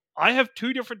 I have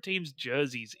two different teams'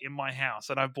 jerseys in my house,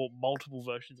 and I've bought multiple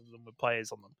versions of them with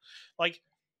players on them. Like,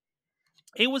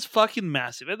 it was fucking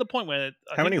massive at the point where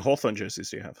How many Hawthorn jerseys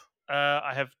do you have?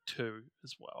 I have two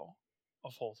as well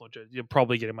of Hawthorn jerseys. You're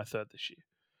probably getting my third this year.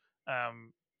 I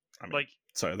mean, Like,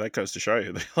 so that goes to show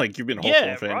you, like, you've been a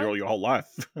yeah, Hawthorn fan right? your whole life.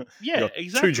 Yeah, you got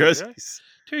exactly. two jerseys. Right?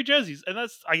 Two jerseys, and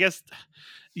that's, I guess,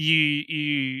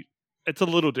 you. It's a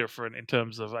little different in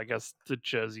terms of, I guess, the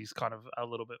jerseys kind of a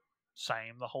little bit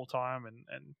same the whole time, and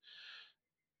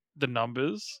the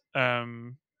numbers.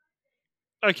 Okay,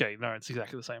 no, it's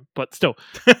exactly the same, but still.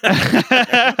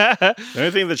 The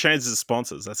only thing that changes is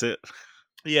sponsors. That's it.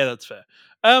 Yeah, that's fair.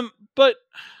 But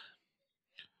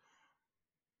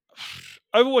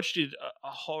Overwatch did a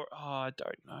horror. Oh, I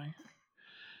don't know.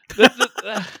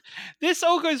 This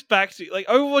all goes back to, like,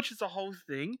 Overwatch is a whole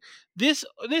thing. This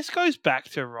goes back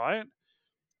to, right,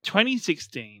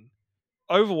 2016.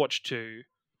 Overwatch 2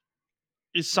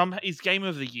 is game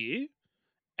of the year,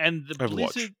 and the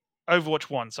Overwatch. Overwatch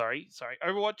 1, sorry.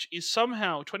 Overwatch is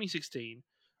somehow 2016.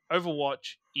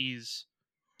 Overwatch is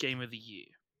game of the year.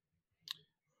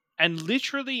 And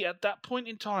literally at that point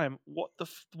in time, what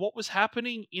was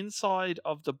happening inside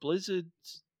of the Blizzard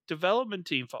development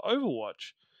team for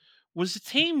Overwatch was the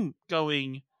team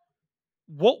going,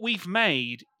 what we've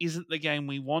made isn't the game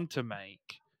we want to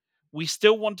make. We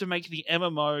still want to make the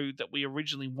MMO that we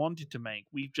originally wanted to make.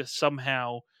 We've just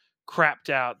somehow crapped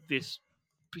out this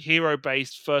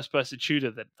hero-based first-person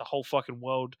shooter that the whole fucking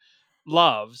world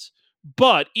loves.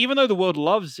 But even though the world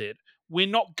loves it, we're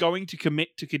not going to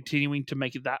commit to continuing to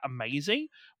make it that amazing.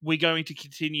 We're going to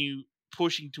continue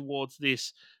pushing towards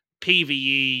this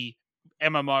PvE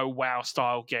MMO WoW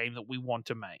style game that we want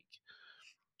to make.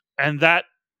 And that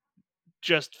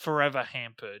just forever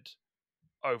hampered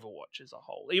Overwatch as a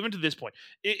whole. Even to this point.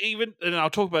 Even, and I'll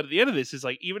talk about it at the end of this, is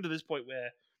like, even to this point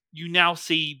where you now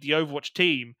see the Overwatch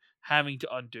team having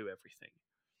to undo everything.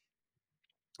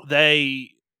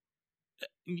 They,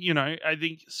 I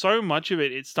think so much of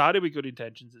it started with good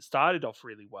intentions. It started off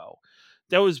really well.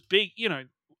 There was big,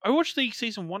 Overwatch League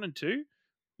Season 1 and 2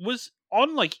 was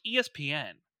on, like,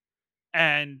 ESPN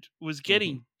and was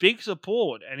getting big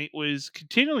support, and it was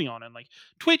continually on. And, like,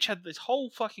 Twitch had this whole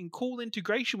fucking cool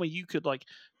integration where you could, like,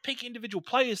 pick individual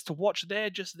players to watch their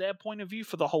point of view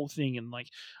for the whole thing, and, like,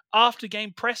 after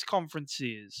game press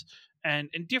conferences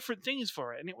and different things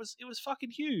for it. And it was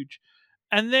fucking huge.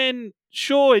 And then,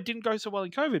 sure, it didn't go so well in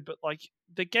COVID, but, like,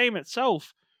 the game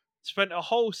itself spent a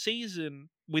whole season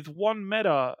with one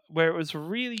meta where it was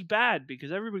really bad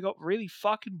because everybody got really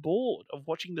fucking bored of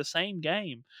watching the same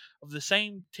game, of the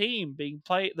same team being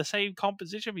played, the same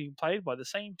composition being played by the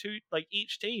same two, like,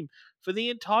 each team for the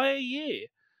entire year.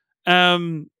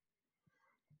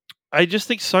 I just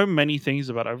think so many things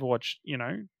about Overwatch,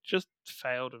 just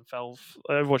failed and fell.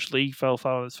 Overwatch League fell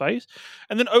on its face,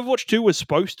 and then Overwatch 2 was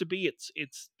supposed to be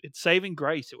its saving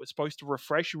grace. It was supposed to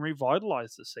refresh and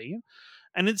revitalize the scene,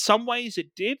 and in some ways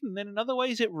it did, and then in other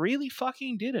ways it really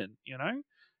fucking didn't.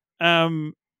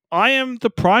 I am the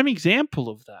prime example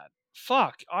of that.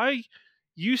 Fuck, I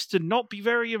used to not be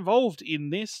very involved in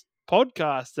this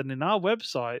podcast and in our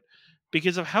website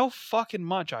because of how fucking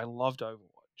much I loved Overwatch.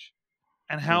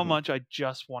 And how much I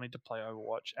just wanted to play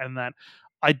Overwatch, and that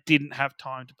I didn't have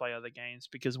time to play other games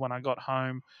because when I got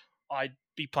home, I'd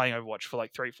be playing Overwatch for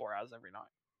like 3-4 hours every night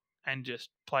and just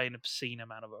play an obscene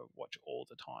amount of Overwatch all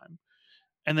the time.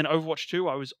 And then Overwatch 2,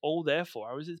 I was all there for.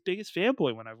 I was its biggest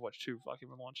fanboy when Overwatch 2 fucking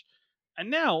launched. And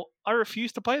now I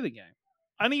refuse to play the game.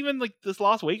 And even, like, this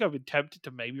last week, I've been tempted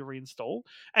to maybe reinstall.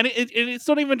 And it's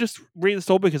not even just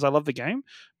reinstall because I love the game,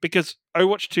 because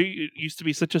Overwatch 2 used to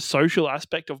be such a social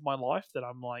aspect of my life that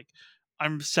I'm like,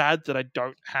 I'm sad that I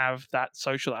don't have that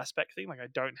social aspect thing. Like, I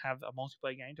don't have a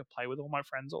multiplayer game to play with all my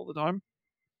friends all the time.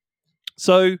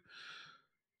 So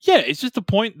yeah, it's just the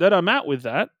point that I'm at with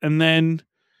that, and then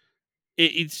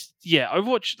it's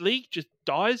Overwatch League just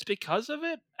dies because of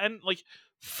it, and like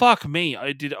fuck me,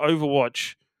 I did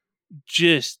Overwatch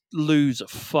just lose a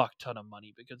fuck ton of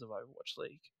money because of Overwatch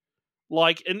League.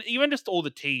 Like, and even just all the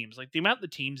teams, like the amount the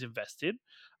teams invested.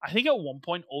 I think at one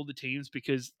point all the teams,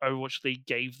 because Overwatch League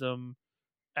gave them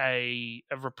a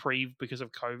reprieve because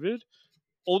of COVID,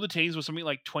 all the teams were something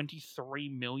like 23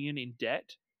 million in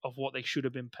debt of what they should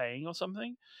have been paying or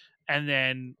something. And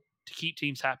then to keep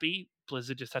teams happy,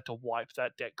 Blizzard just had to wipe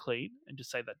that debt clean and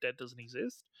just say that debt doesn't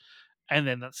exist. And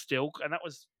then that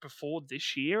was before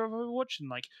this year of Overwatch, and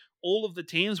like all of the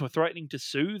teams were threatening to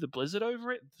sue the Blizzard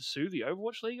over it, to sue the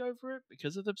Overwatch League over it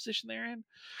because of the position they're in.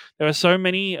 There are so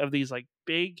many of these like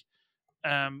big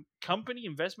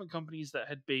investment companies that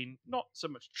had been not so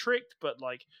much tricked, but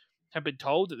like had been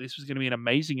told that this was going to be an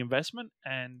amazing investment,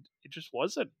 and it just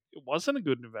wasn't. It wasn't a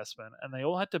good investment, and they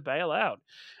all had to bail out.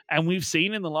 And we've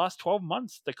seen in the last 12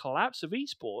 months the collapse of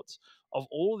esports, of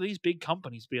all of these big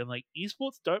companies being like,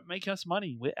 esports don't make us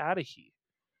money. We're out of here.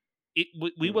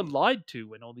 We were Mm. lied to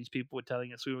when all these people were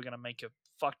telling us we were going to make a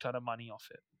fuck ton of money off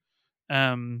it.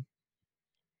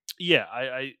 Yeah,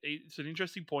 it's an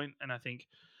interesting point, and I think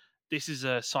this is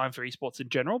a sign for esports in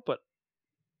general, but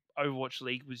Overwatch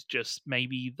League was just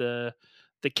maybe the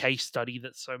case study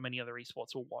that so many other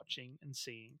esports were watching and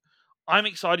seeing. I'm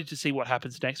excited to see what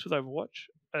happens next with Overwatch.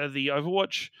 The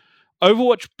Overwatch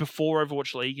before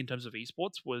Overwatch League in terms of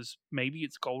esports was maybe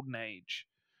its golden age,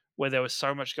 where there was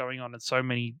so much going on and so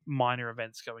many minor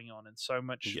events going on and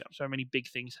Yeah. so many big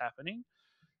things happening,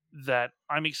 that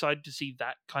I'm excited to see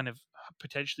that kind of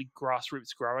potentially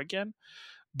grassroots grow again.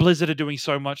 Blizzard are doing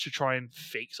so much to try and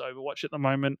fix Overwatch at the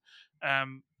moment.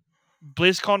 Um,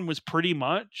 BlizzCon was pretty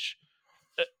much,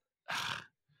 uh,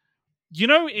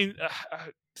 in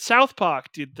South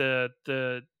Park did the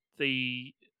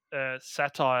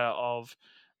satire of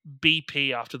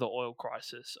BP after the oil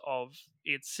crisis, of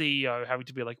its CEO having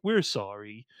to be like, "We're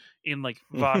sorry," in like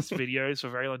vast videos for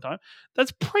a very long time.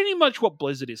 That's pretty much what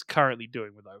Blizzard is currently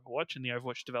doing with Overwatch, and the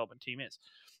Overwatch development team is.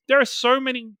 There are so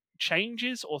many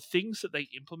changes or things that they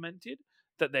implemented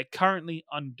that they're currently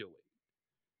undoing.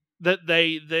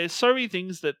 There's so many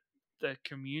things that the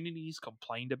communities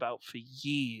complained about for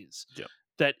years, Yeah.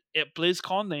 that at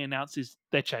BlizzCon they announced is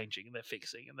they're changing and they're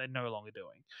fixing and they're no longer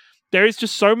doing. There is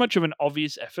just so much of an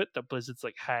obvious effort that Blizzard's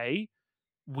like, hey,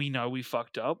 we know we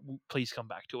fucked up. Please come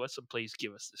back to us and please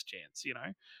give us this chance.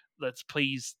 Let's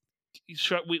please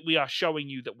we are showing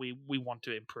you that we want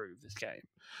to improve this game.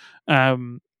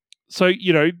 So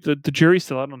the jury's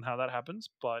still out on how that happens,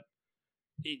 but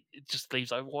it just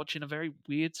leaves Overwatch in a very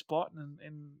weird spot,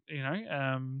 and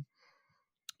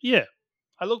yeah.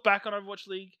 I look back on Overwatch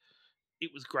League.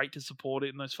 It was great to support it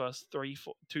in those first 3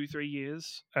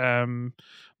 years.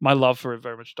 My love for it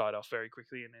very much died off very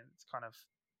quickly, and then it's kind of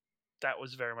that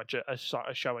was very much a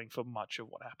showing for much of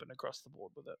what happened across the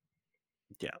board with it.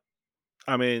 Yeah.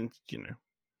 I mean,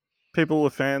 people were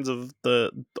fans of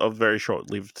very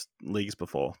short-lived leagues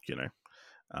before.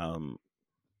 Um,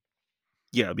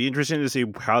 yeah, it'd be interesting to see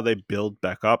how they build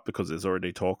back up, because there's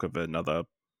already talk of another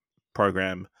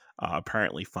program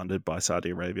apparently funded by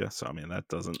Saudi Arabia. So I mean, that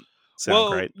doesn't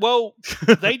sound great. Well,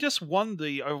 they just won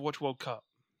the Overwatch World Cup.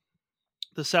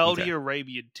 The Saudi Okay.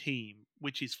 Arabian team,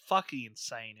 which is fucking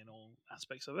insane in all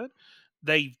aspects of it,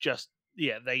 they've just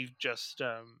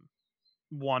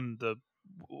won the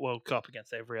World Cup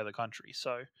against every other country.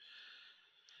 So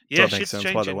So yeah, it makes shit's sense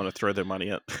why they changing. want to throw their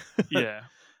money at Yeah,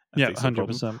 and yeah, fix the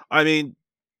problem. 100%. I mean,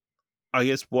 I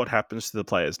guess what happens to the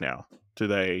players now? Do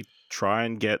they try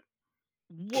and keep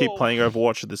Well, playing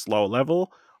Overwatch at this lower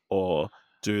level, or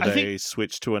do I think they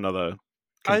switch to another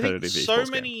I think competitive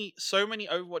esports game? so many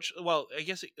Overwatch. Well, I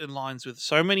guess it aligns with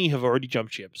so many have already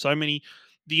jumped ship. So many,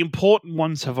 the important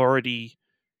ones have already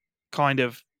kind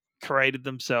of created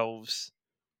themselves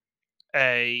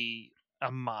a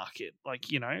market. Like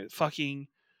fucking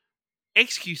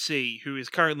XQC, who is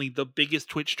currently the biggest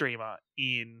Twitch streamer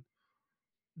in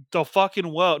the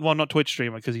fucking world. Well, not Twitch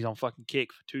streamer because he's on fucking Kick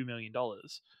for $2 million.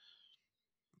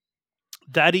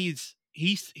 That is,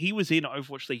 he was in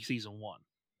Overwatch League season 1.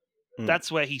 Mm. That's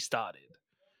where he started.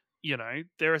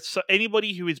 There are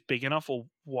anybody who is big enough or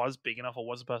was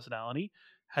a personality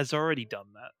has already done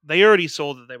that. They already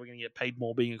saw that they were going to get paid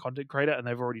more being a content creator, and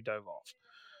they've already dove off.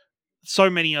 So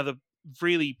many other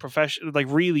really professional, like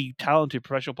really talented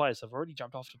professional players have already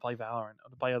jumped off to play Valorant or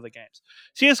to play other games.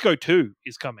 CS:GO 2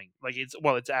 is coming. Like it's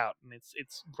out and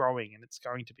it's growing and it's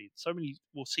going to be. So many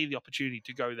will see the opportunity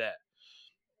to go there.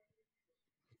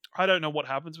 I don't know what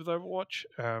happens with Overwatch.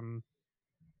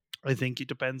 I think it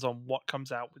depends on what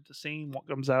comes out with the scene, what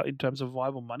comes out in terms of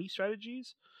viable money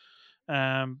strategies.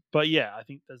 But yeah, I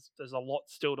think there's a lot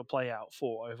still to play out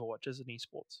for Overwatch as an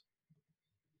esports.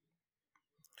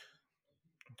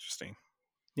 Interesting.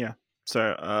 Yeah.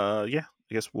 So, yeah,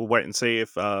 I guess we'll wait and see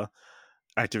if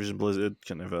Activision Blizzard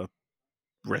can ever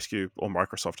rescue, or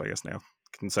Microsoft, I guess now,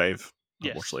 can save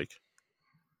Overwatch Yes. League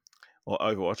or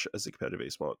Overwatch as a competitive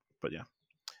esport. But yeah,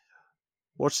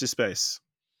 watch this space.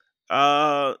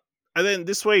 And then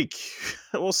this week,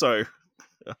 also,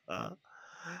 uh,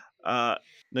 uh,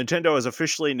 Nintendo has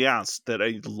officially announced that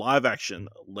a live-action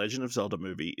Legend of Zelda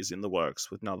movie is in the works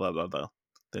with none other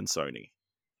than Sony.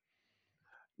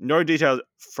 No details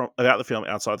about the film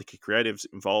outside the key creatives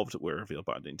involved were revealed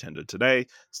by Nintendo today.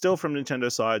 Still, from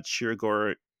Nintendo's side,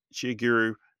 Shigeru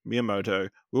Miyamoto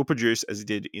will produce, as he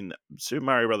did in the Super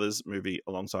Mario Brothers movie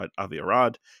alongside Avi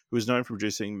Arad, who is known for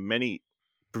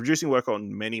producing work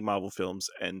on many Marvel films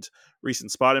and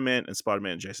recent Spider-Man and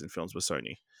Spider-Man adjacent films with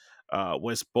Sony.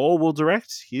 Wes Ball will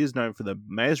direct. He is known for the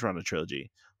Maze Runner trilogy,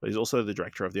 but he's also the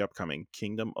director of the upcoming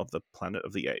Kingdom of the Planet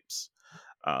of the Apes.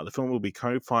 The film will be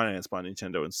co-financed by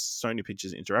Nintendo and Sony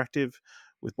Pictures Interactive,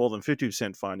 with more than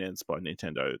 50% financed by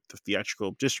Nintendo. The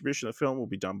theatrical distribution of the film will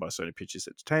be done by Sony Pictures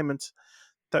Entertainment.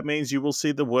 That means you will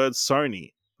see the word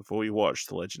Sony before you watch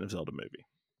the Legend of Zelda movie.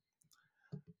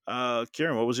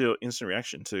 Kieran, what was your instant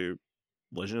reaction to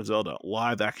Legend of Zelda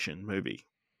live action movie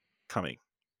coming?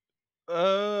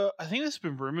 I think this has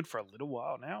been rumored for a little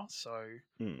while now, so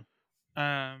Hmm.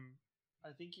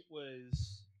 I think it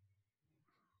was.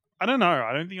 I don't know.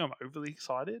 I don't think I'm overly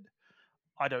excited.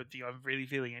 I don't think I'm really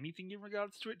feeling anything in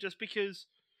regards to it, just because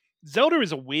Zelda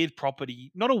is a weird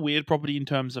property. Not a weird property in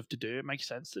terms of to do. It makes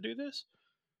sense to do this,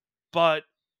 but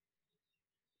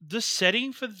the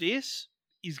setting for this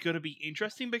is going to be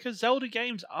interesting because Zelda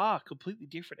games are completely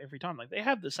different every time. Like they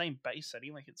have the same base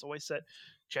setting. Like it's always set.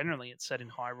 Generally, it's set in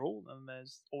Hyrule, and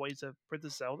there's always a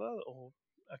Princess Zelda or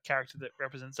a character that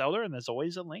represents Zelda, and there's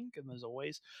always a Link, and there's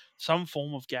always some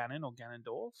form of Ganon or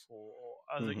Ganondorf or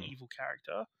other Mm-hmm. evil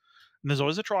character, and there's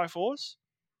always a Triforce.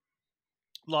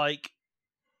 Like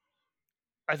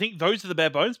I think those are the bare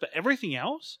bones, but everything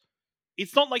else,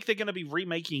 it's not like they're going to be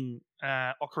remaking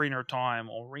Ocarina of Time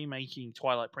or remaking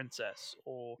Twilight Princess,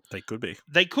 or They could be.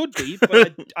 they could be,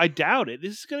 but I doubt it.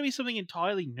 This is going to be something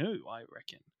entirely new, I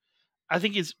reckon. I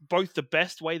think it's both the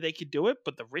best way they could do it,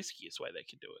 but the riskiest way they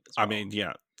could do it as I well. mean,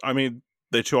 yeah. I mean,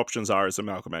 the two options are as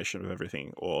amalgamation of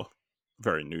everything or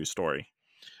very new story.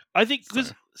 I think So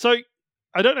so.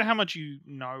 I don't know how much you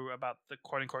know about the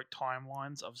quote unquote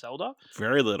timelines of Zelda.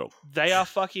 very little. They are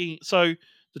fucking so.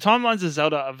 The timelines of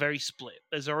Zelda are very split.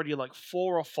 There's already like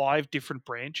 4 or 5 different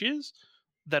branches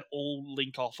that all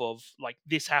link off of like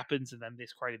this happens and then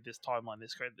this created this timeline,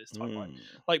 this created this timeline. Mm.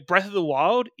 Like Breath of the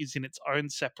Wild is in its own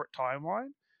separate timeline,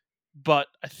 but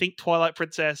I think Twilight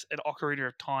Princess and Ocarina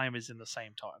of Time is in the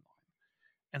same timeline,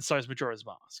 and so is Majora's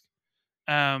Mask.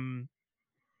 Um,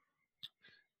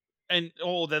 and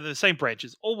they're the same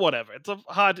branches or whatever. It's a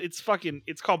hard. It's fucking.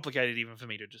 It's complicated even for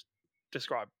me to just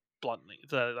describe bluntly,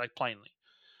 like plainly.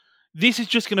 This is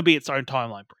just going to be its own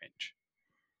timeline branch.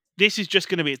 This is just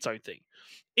going to be its own thing.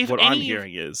 If What I'm any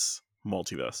hearing is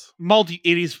multiverse.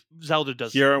 it is Zelda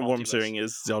does Here, what I'm multiverse. hearing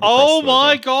is Zelda Oh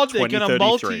my crossover god, they're gonna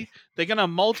 2033.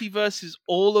 multiverses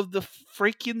all of the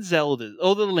freaking Zeldas,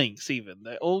 all the links even.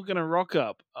 They're all gonna rock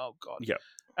up. Oh god. Yep.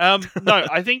 No,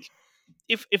 I think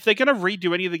if they're gonna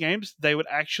redo any of the games, they would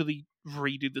actually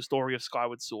redo the story of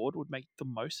Skyward Sword would make the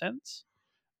most sense.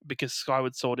 Because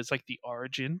Skyward Sword is like the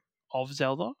origin of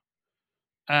Zelda.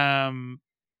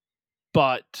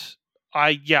 But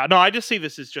I just see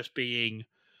this as just being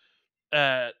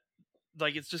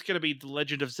like it's just gonna be the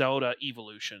Legend of Zelda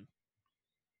evolution.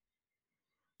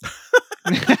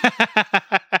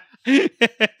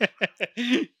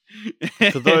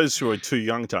 For those who are too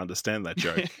young to understand that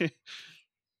joke,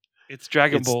 it's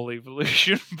Dragon it's Ball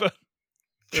evolution, but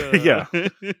yeah.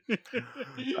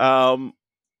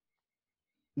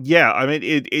 Yeah, I mean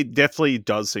it definitely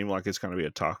does seem like it's going to be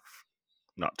a tough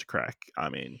nut to crack. I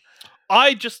mean,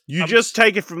 I'm just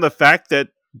take it from the fact that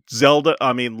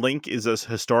Link is a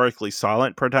historically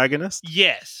silent protagonist.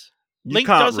 yes, You Link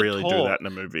can't doesn't really do talk. that in a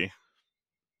movie.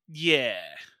 Yeah,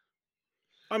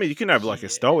 I mean, you can have like a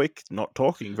stoic, not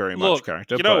talking very much look,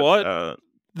 character, you know but what?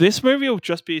 This movie will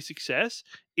just be a success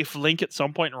if Link at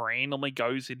some point randomly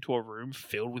goes into a room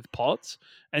filled with pots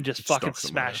and just fucking knocks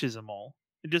them over. smashes them all.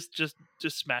 It just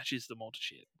smashes them all to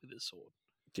shit with his sword.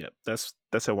 Yeah, that's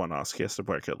how one asks. He has to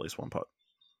break at least one pot.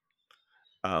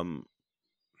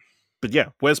 But yeah,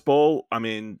 Wes Ball. I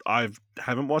mean, I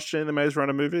haven't watched any of the Maze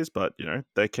Runner movies, but you know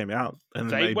they came out and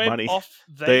they They made went money. off.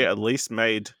 They at least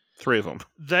made 3 of them.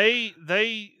 They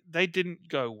didn't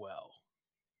go well.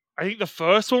 I think the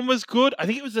first one was good. I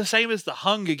think it was the same as the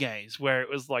Hunger Games, where it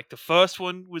was like the first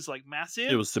one was like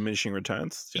massive. It was diminishing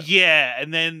returns. Yeah,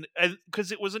 and then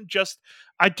because it wasn't just.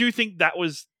 I do think that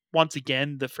was once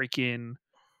again the freaking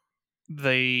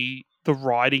the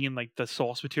writing and like the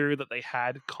source material that they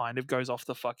had kind of goes off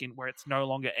the fucking where it's no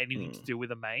longer anything to do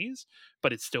with a maze,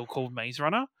 but it's still called Maze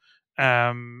Runner.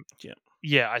 Yeah.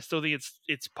 Yeah, I still think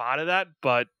it's part of that,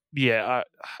 but yeah,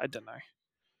 I don't know.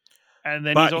 And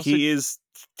then But he's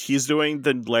doing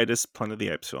the latest Planet of the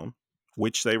Apes film,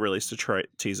 which they released a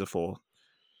teaser for.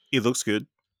 It looks good.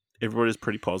 Everybody's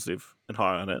pretty positive and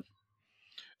high on it.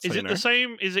 So, is it the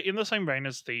same? Is it in the same vein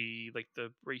as the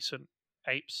recent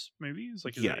Apes movies?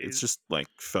 Like, it's just like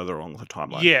further along the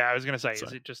timeline. Yeah, I was gonna say,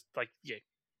 is it just like yeah.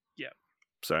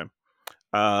 So,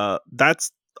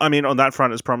 that's. I mean, on that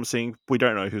front, it's promising. We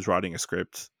don't know who's writing a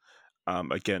script.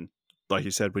 Again, like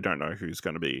you said, we don't know who's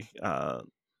going to be,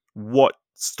 what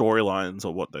storylines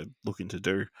or what they're looking to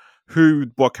do,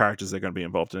 what characters they're going to be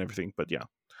involved in, everything. But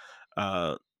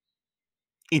yeah,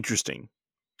 interesting.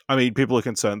 I mean, people are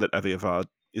concerned that Avi Avad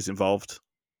is involved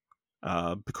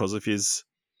because of his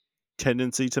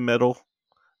tendency to meddle.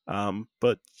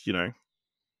 But you know,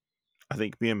 I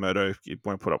think Miyamoto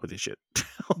won't put up with this shit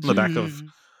on the back of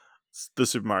the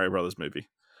Super Mario Brothers movie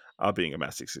being a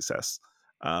massive success.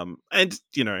 And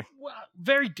you know, well,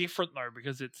 very different though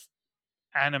because it's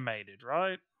animated,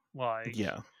 right? Like,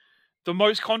 yeah, the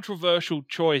most controversial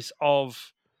choice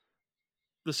of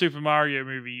the Super Mario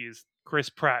movie is Chris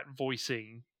Pratt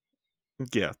voicing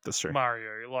yeah, that's true.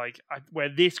 Mario. Like, where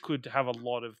this could have a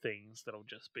lot of things that'll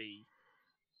just be,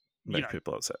 Make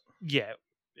people upset. Yeah,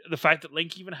 the fact that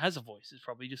Link even has a voice is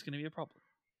probably just going to be a problem.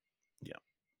 Yeah.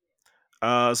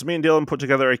 So me and Dylan put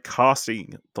together a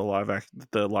casting the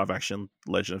live action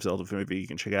Legend of Zelda movie. You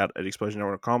can check out at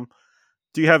explosionhour.com.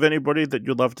 Do you have anybody that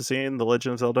you'd love to see in the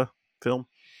Legend of Zelda film?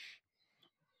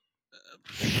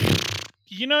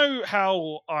 You know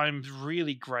how I'm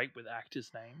really great with actors'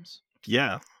 names?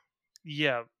 Yeah.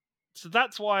 Yeah. So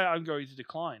that's why I'm going to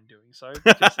decline doing so.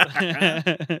 Because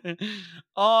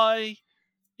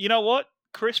you know what?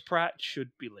 Chris Pratt should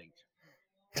be Link.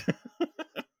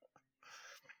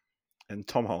 And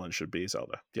Tom Holland should be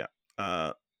Zelda. Yeah.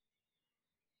 That's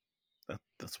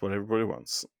what everybody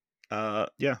wants.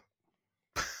 Yeah.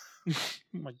 Oh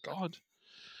my god.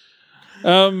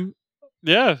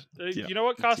 Yeah. You know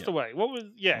what? Cast away. What was?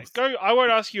 Yeah. Go. I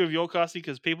won't ask you of your casting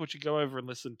because people should go over and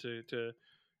listen to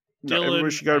No, Dylan.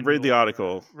 everybody should go read the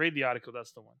article. Read the article.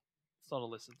 That's the one. It's not a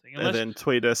listen thing. And then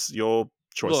tweet us your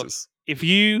choices. Look, if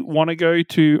you want to go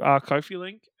to our Ko-fi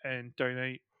link and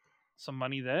donate some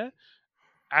money there,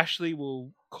 Ashley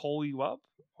will call you up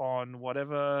on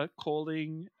whatever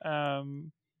calling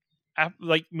app,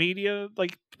 like media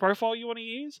like profile you want to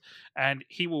use, and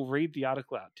he will read the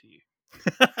article out to you.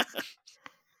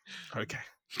 Okay.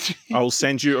 I will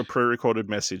send you a pre-recorded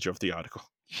message of the article.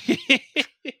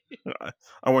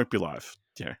 I won't be live.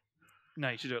 Yeah. No,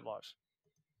 you should do it live.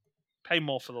 Pay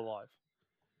more for the live.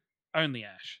 Only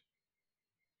Ash.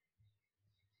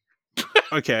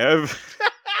 Okay.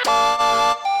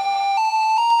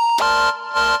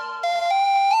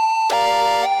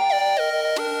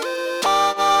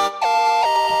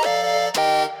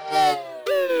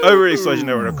 Over at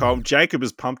explosionhour.com, Jacob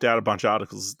has pumped out a bunch of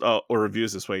articles or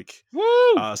reviews this week.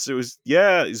 Woo! So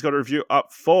he's got a review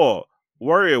up for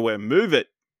WarioWare Move It.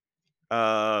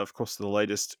 Of course, the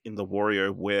latest in the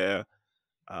WarioWare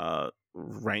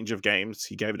range of games.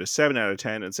 He gave it a 7 out of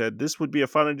 10 and said this would be a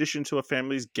fun addition to a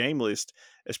family's game list,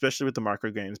 especially with the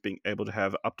micro games being able to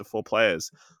have up to 4 players.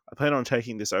 I plan on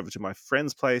taking this over to my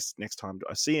friend's place next time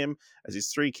I see him, as his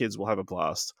 3 kids will have a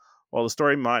blast. While the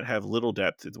story might have little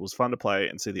depth, it was fun to play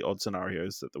and see the odd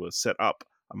scenarios that were set up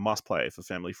a must-play for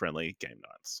family-friendly game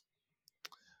nights.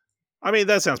 I mean,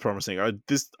 that sounds promising. I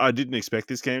didn't expect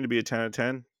this game to be a 10 out of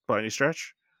 10 by any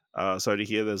stretch. So to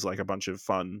hear there's like a bunch of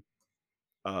fun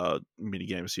mini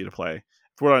games for you to play.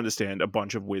 For what I understand, a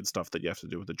bunch of weird stuff that you have to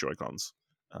do with the Joy-Cons.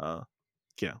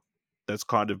 Yeah, that's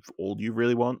kind of all you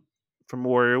really want from a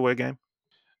WarioWare game.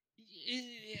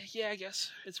 Yeah, I guess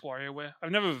it's WarioWare.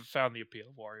 I've never found the appeal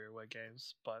of WarioWare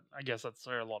games, but I guess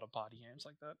there are a lot of party games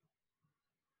like that.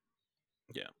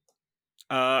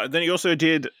 Yeah. Then he also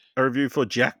did a review for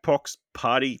Jackbox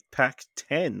Party Pack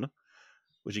 10,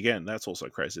 which again, that's also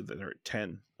crazy that there are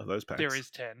 10 of those packs. There is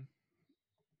 10.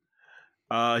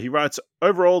 He writes,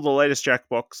 overall, the latest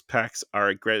Jackbox packs are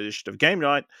a great addition of game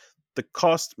night. The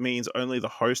cost means only the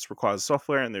host requires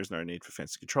software and there's no need for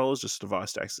fancy controllers, just a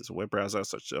device to access a web browser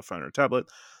such as a phone or a tablet.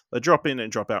 The drop in and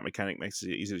drop out mechanic makes it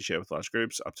easy to share with large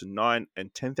groups. Up to 9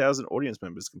 and 10,000 audience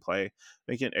members can play,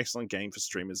 making it an excellent game for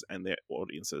streamers and their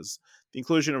audiences. The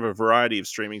inclusion of a variety of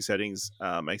streaming settings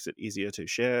makes it easier to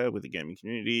share with the gaming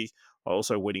community while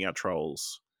also weeding out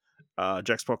trolls.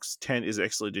 Jackbox 10 is an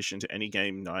excellent addition to any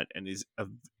game night and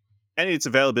its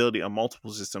availability on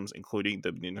multiple systems, including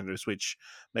the Nintendo Switch,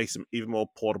 makes them even more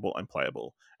portable and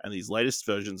playable. And these latest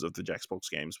versions of the Jackbox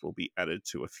games will be added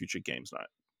to a future games night.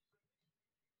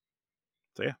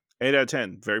 So yeah, 8 out of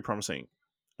 10, very promising.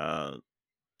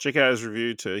 Check out his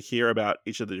review to hear about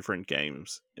each of the different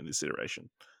games in this iteration.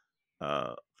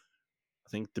 I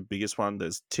think the biggest one,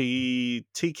 there's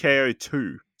TKO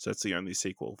 2, so that's the only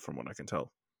sequel from what I can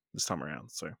tell this time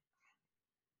around. So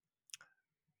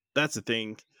that's the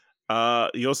thing.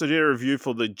 He also did a review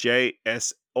for the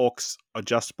JS Aux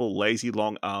adjustable lazy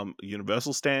long arm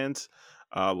universal stand,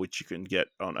 which you can get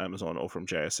on Amazon or from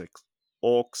JSX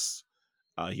Aux.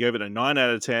 He gave it a 9 out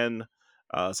of 10,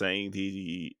 saying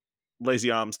the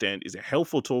lazy arm stand is a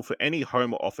helpful tool for any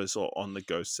home office or on the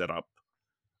go setup.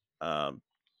 So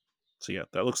yeah,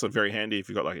 that looks like very handy if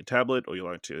you've got like a tablet or you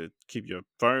like to keep your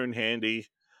phone handy,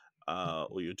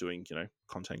 or you're doing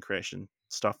content creation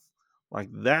stuff like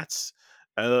that.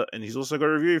 And he's also got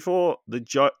a review for the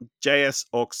JS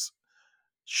Aux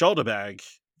shoulder bag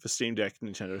for Steam Deck,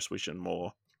 Nintendo Switch, and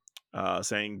more.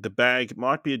 Saying the bag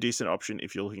might be a decent option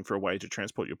if you're looking for a way to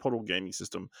transport your portable gaming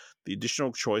system. The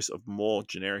additional choice of more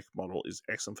generic model is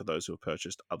excellent for those who have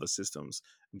purchased other systems,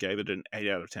 and gave it an 8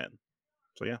 out of 10.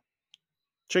 So yeah,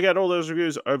 check out all those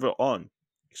reviews over on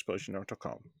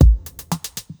explosionart.com.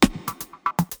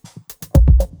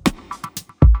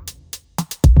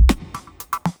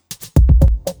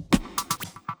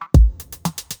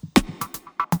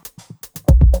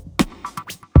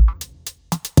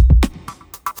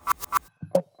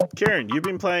 Kieran, you've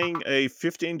been playing a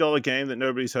 $15 game that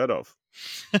nobody's heard of.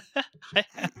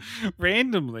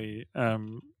 Randomly,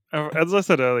 as I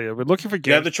said earlier, we're looking for games.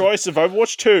 You had the choice of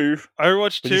Overwatch 2.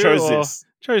 Overwatch 2 but you chose this.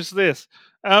 Chose this.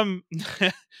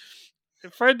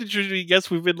 Fred usually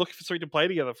guess we've been looking for something to play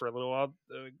together for a little while,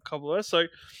 a couple of us. So,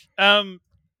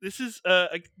 this is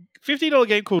a $15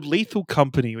 game called Lethal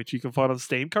Company, which you can find on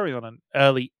Steam, currently on an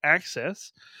early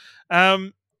access.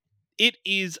 It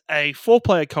is a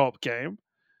 4-player co-op game,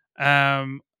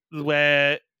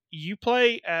 where you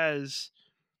play as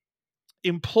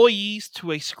employees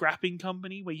to a scrapping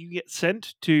company, where you get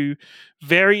sent to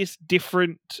various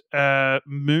different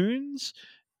moons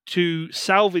to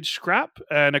salvage scrap,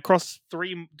 and across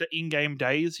 3 in-game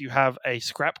days you have a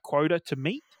scrap quota to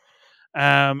meet,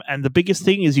 and the biggest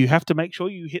thing is you have to make sure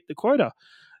you hit the quota.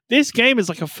 This game is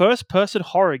like a first-person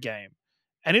horror game,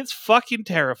 and it's fucking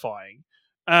terrifying.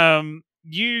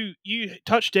 You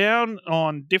touch down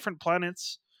on different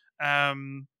planets,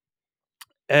 and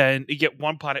you get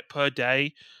 1 planet per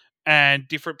day, and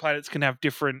different planets can have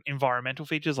different environmental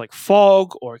features like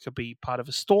fog, or it could be part of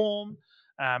a storm.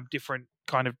 Different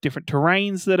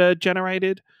terrains that are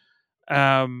generated,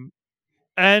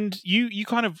 and you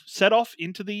kind of set off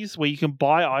into these where you can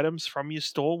buy items from your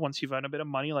store once you've earned a bit of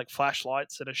money, like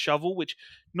flashlights and a shovel, which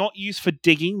not used for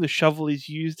digging. The shovel is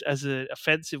used as an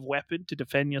offensive weapon to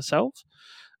defend yourself.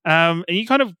 And you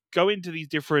kind of go into these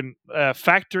different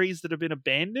factories that have been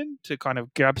abandoned to kind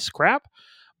of grab scrap.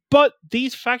 But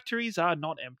these factories are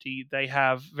not empty. They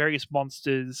have various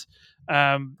monsters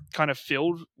kind of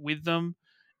filled with them.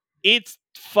 It's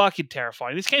fucking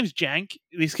terrifying. This game's jank.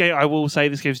 I will say,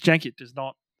 this game's jank. It is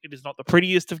not the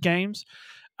prettiest of games,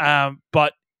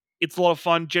 but it's a lot of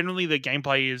fun. Generally, the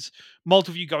gameplay is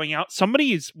multiple of you going out.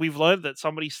 We've learned that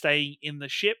somebody's staying in the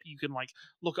ship. You can like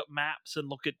look at maps and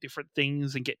look at different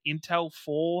things and get intel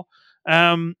for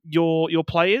your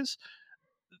players.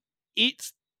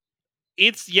 It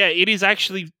is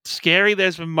actually scary.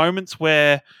 There's been moments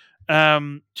where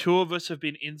 2 of us have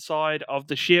been inside of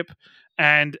the ship,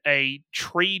 and a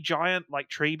tree giant like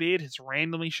Treebeard has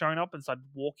randomly shown up and started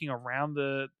walking around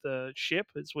the ship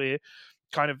as we're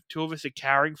kind of 2 of us are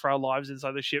carrying for our lives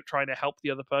inside the ship, trying to help the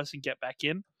other person get back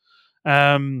in.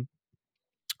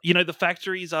 The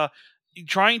factories are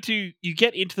you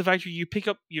get into the factory, you pick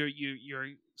up your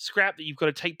scrap that you've got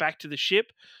to take back to the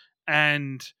ship,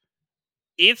 and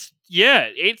it's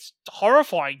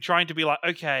horrifying trying to be like,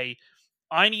 okay,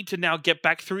 I need to now get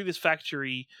back through this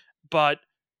factory, but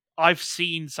I've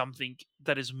seen something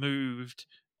that has moved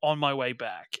on my way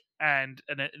back. And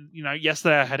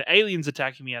yesterday I had aliens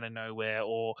attacking me out of nowhere,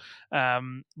 or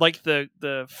like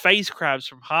the phase crabs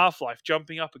from Half-Life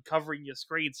jumping up and covering your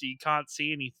screen so you can't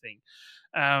see anything.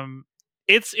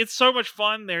 it's so much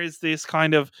fun. There is this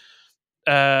kind of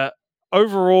uh,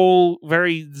 overall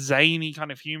very zany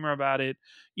kind of humor about it.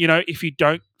 You know, if you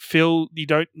don't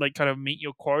like kind of meet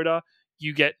your quota,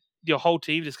 you get your whole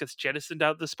team just gets jettisoned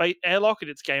out of the space airlock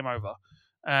and it's game over.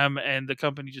 And the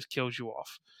company just kills you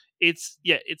off. It's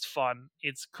fun.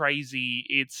 It's crazy.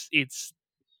 It's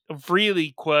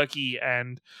really quirky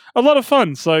and a lot of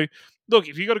fun. So, look,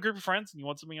 if you got a group of friends and you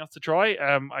want something else to try,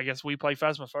 I guess we play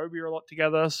Phasmophobia a lot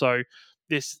together. So,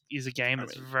 this is a game I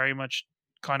that's mean, very much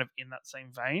kind of in that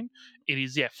same vein. It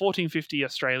is 14.50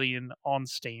 Australian on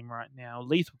Steam right now.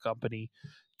 Lethal Company,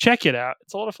 check it out.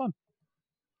 It's a lot of fun.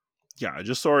 yeah, I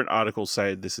just saw an article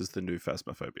say this is the new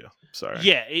Phasmophobia. So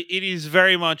Yeah, it is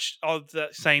very much of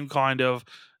that same kind of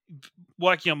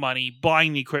working your money,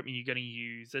 buying the equipment you're going to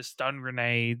use. There's stun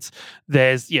grenades.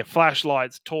 There's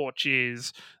flashlights,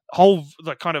 torches, whole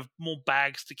like kind of more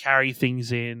bags to carry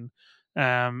things in.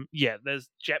 There's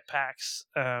jetpacks.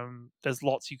 There's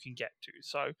lots you can get to.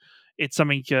 So it's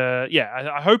something.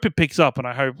 I hope it picks up, and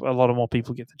I hope a lot of more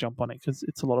people get to jump on it because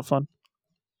it's a lot of fun.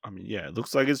 I mean, yeah, it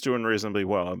looks like it's doing reasonably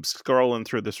well. I'm scrolling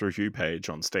through this review page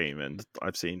on Steam, and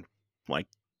I've seen like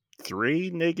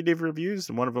 3 negative reviews,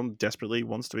 and one of them desperately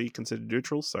wants to be considered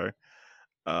neutral. So,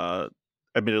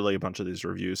 admittedly, a bunch of these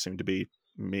reviews seem to be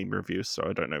meme reviews, so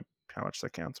I don't know how much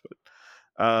that counts.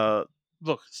 But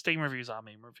look, Steam reviews are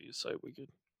meme reviews, so we're good.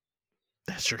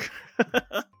 That's true.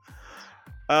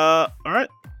 All right.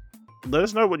 Let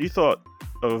us know what you thought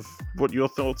of what your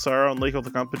thoughts are on League of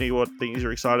the Company, what things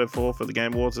you're excited for the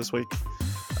Game Awards this week.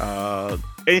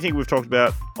 Anything we've talked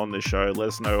about on this show, let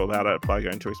us know about it by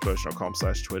going to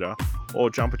explosion.com/Twitter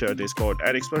or jump into our Discord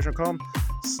at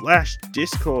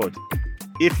explosion.com/Discord.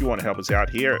 If you want to help us out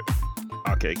here at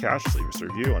Arcade Couch, leave us a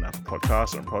review on Apple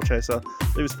Podcasts or on Podchaser.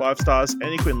 Leave us 5 stars,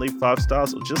 and you can leave 5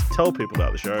 stars or just tell people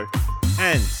about the show.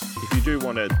 And if you do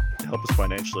want to help us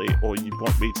financially, or you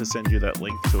want me to send you that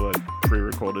link to a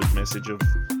pre-recorded message of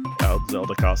our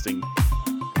Zelda casting,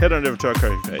 head on over to our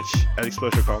Ko-fi page at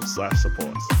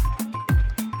explosion.com/support.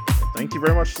 Thank you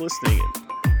very much for listening.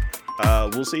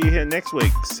 We'll see you here next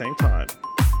week, same time,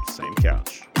 same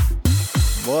couch.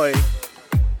 Bye.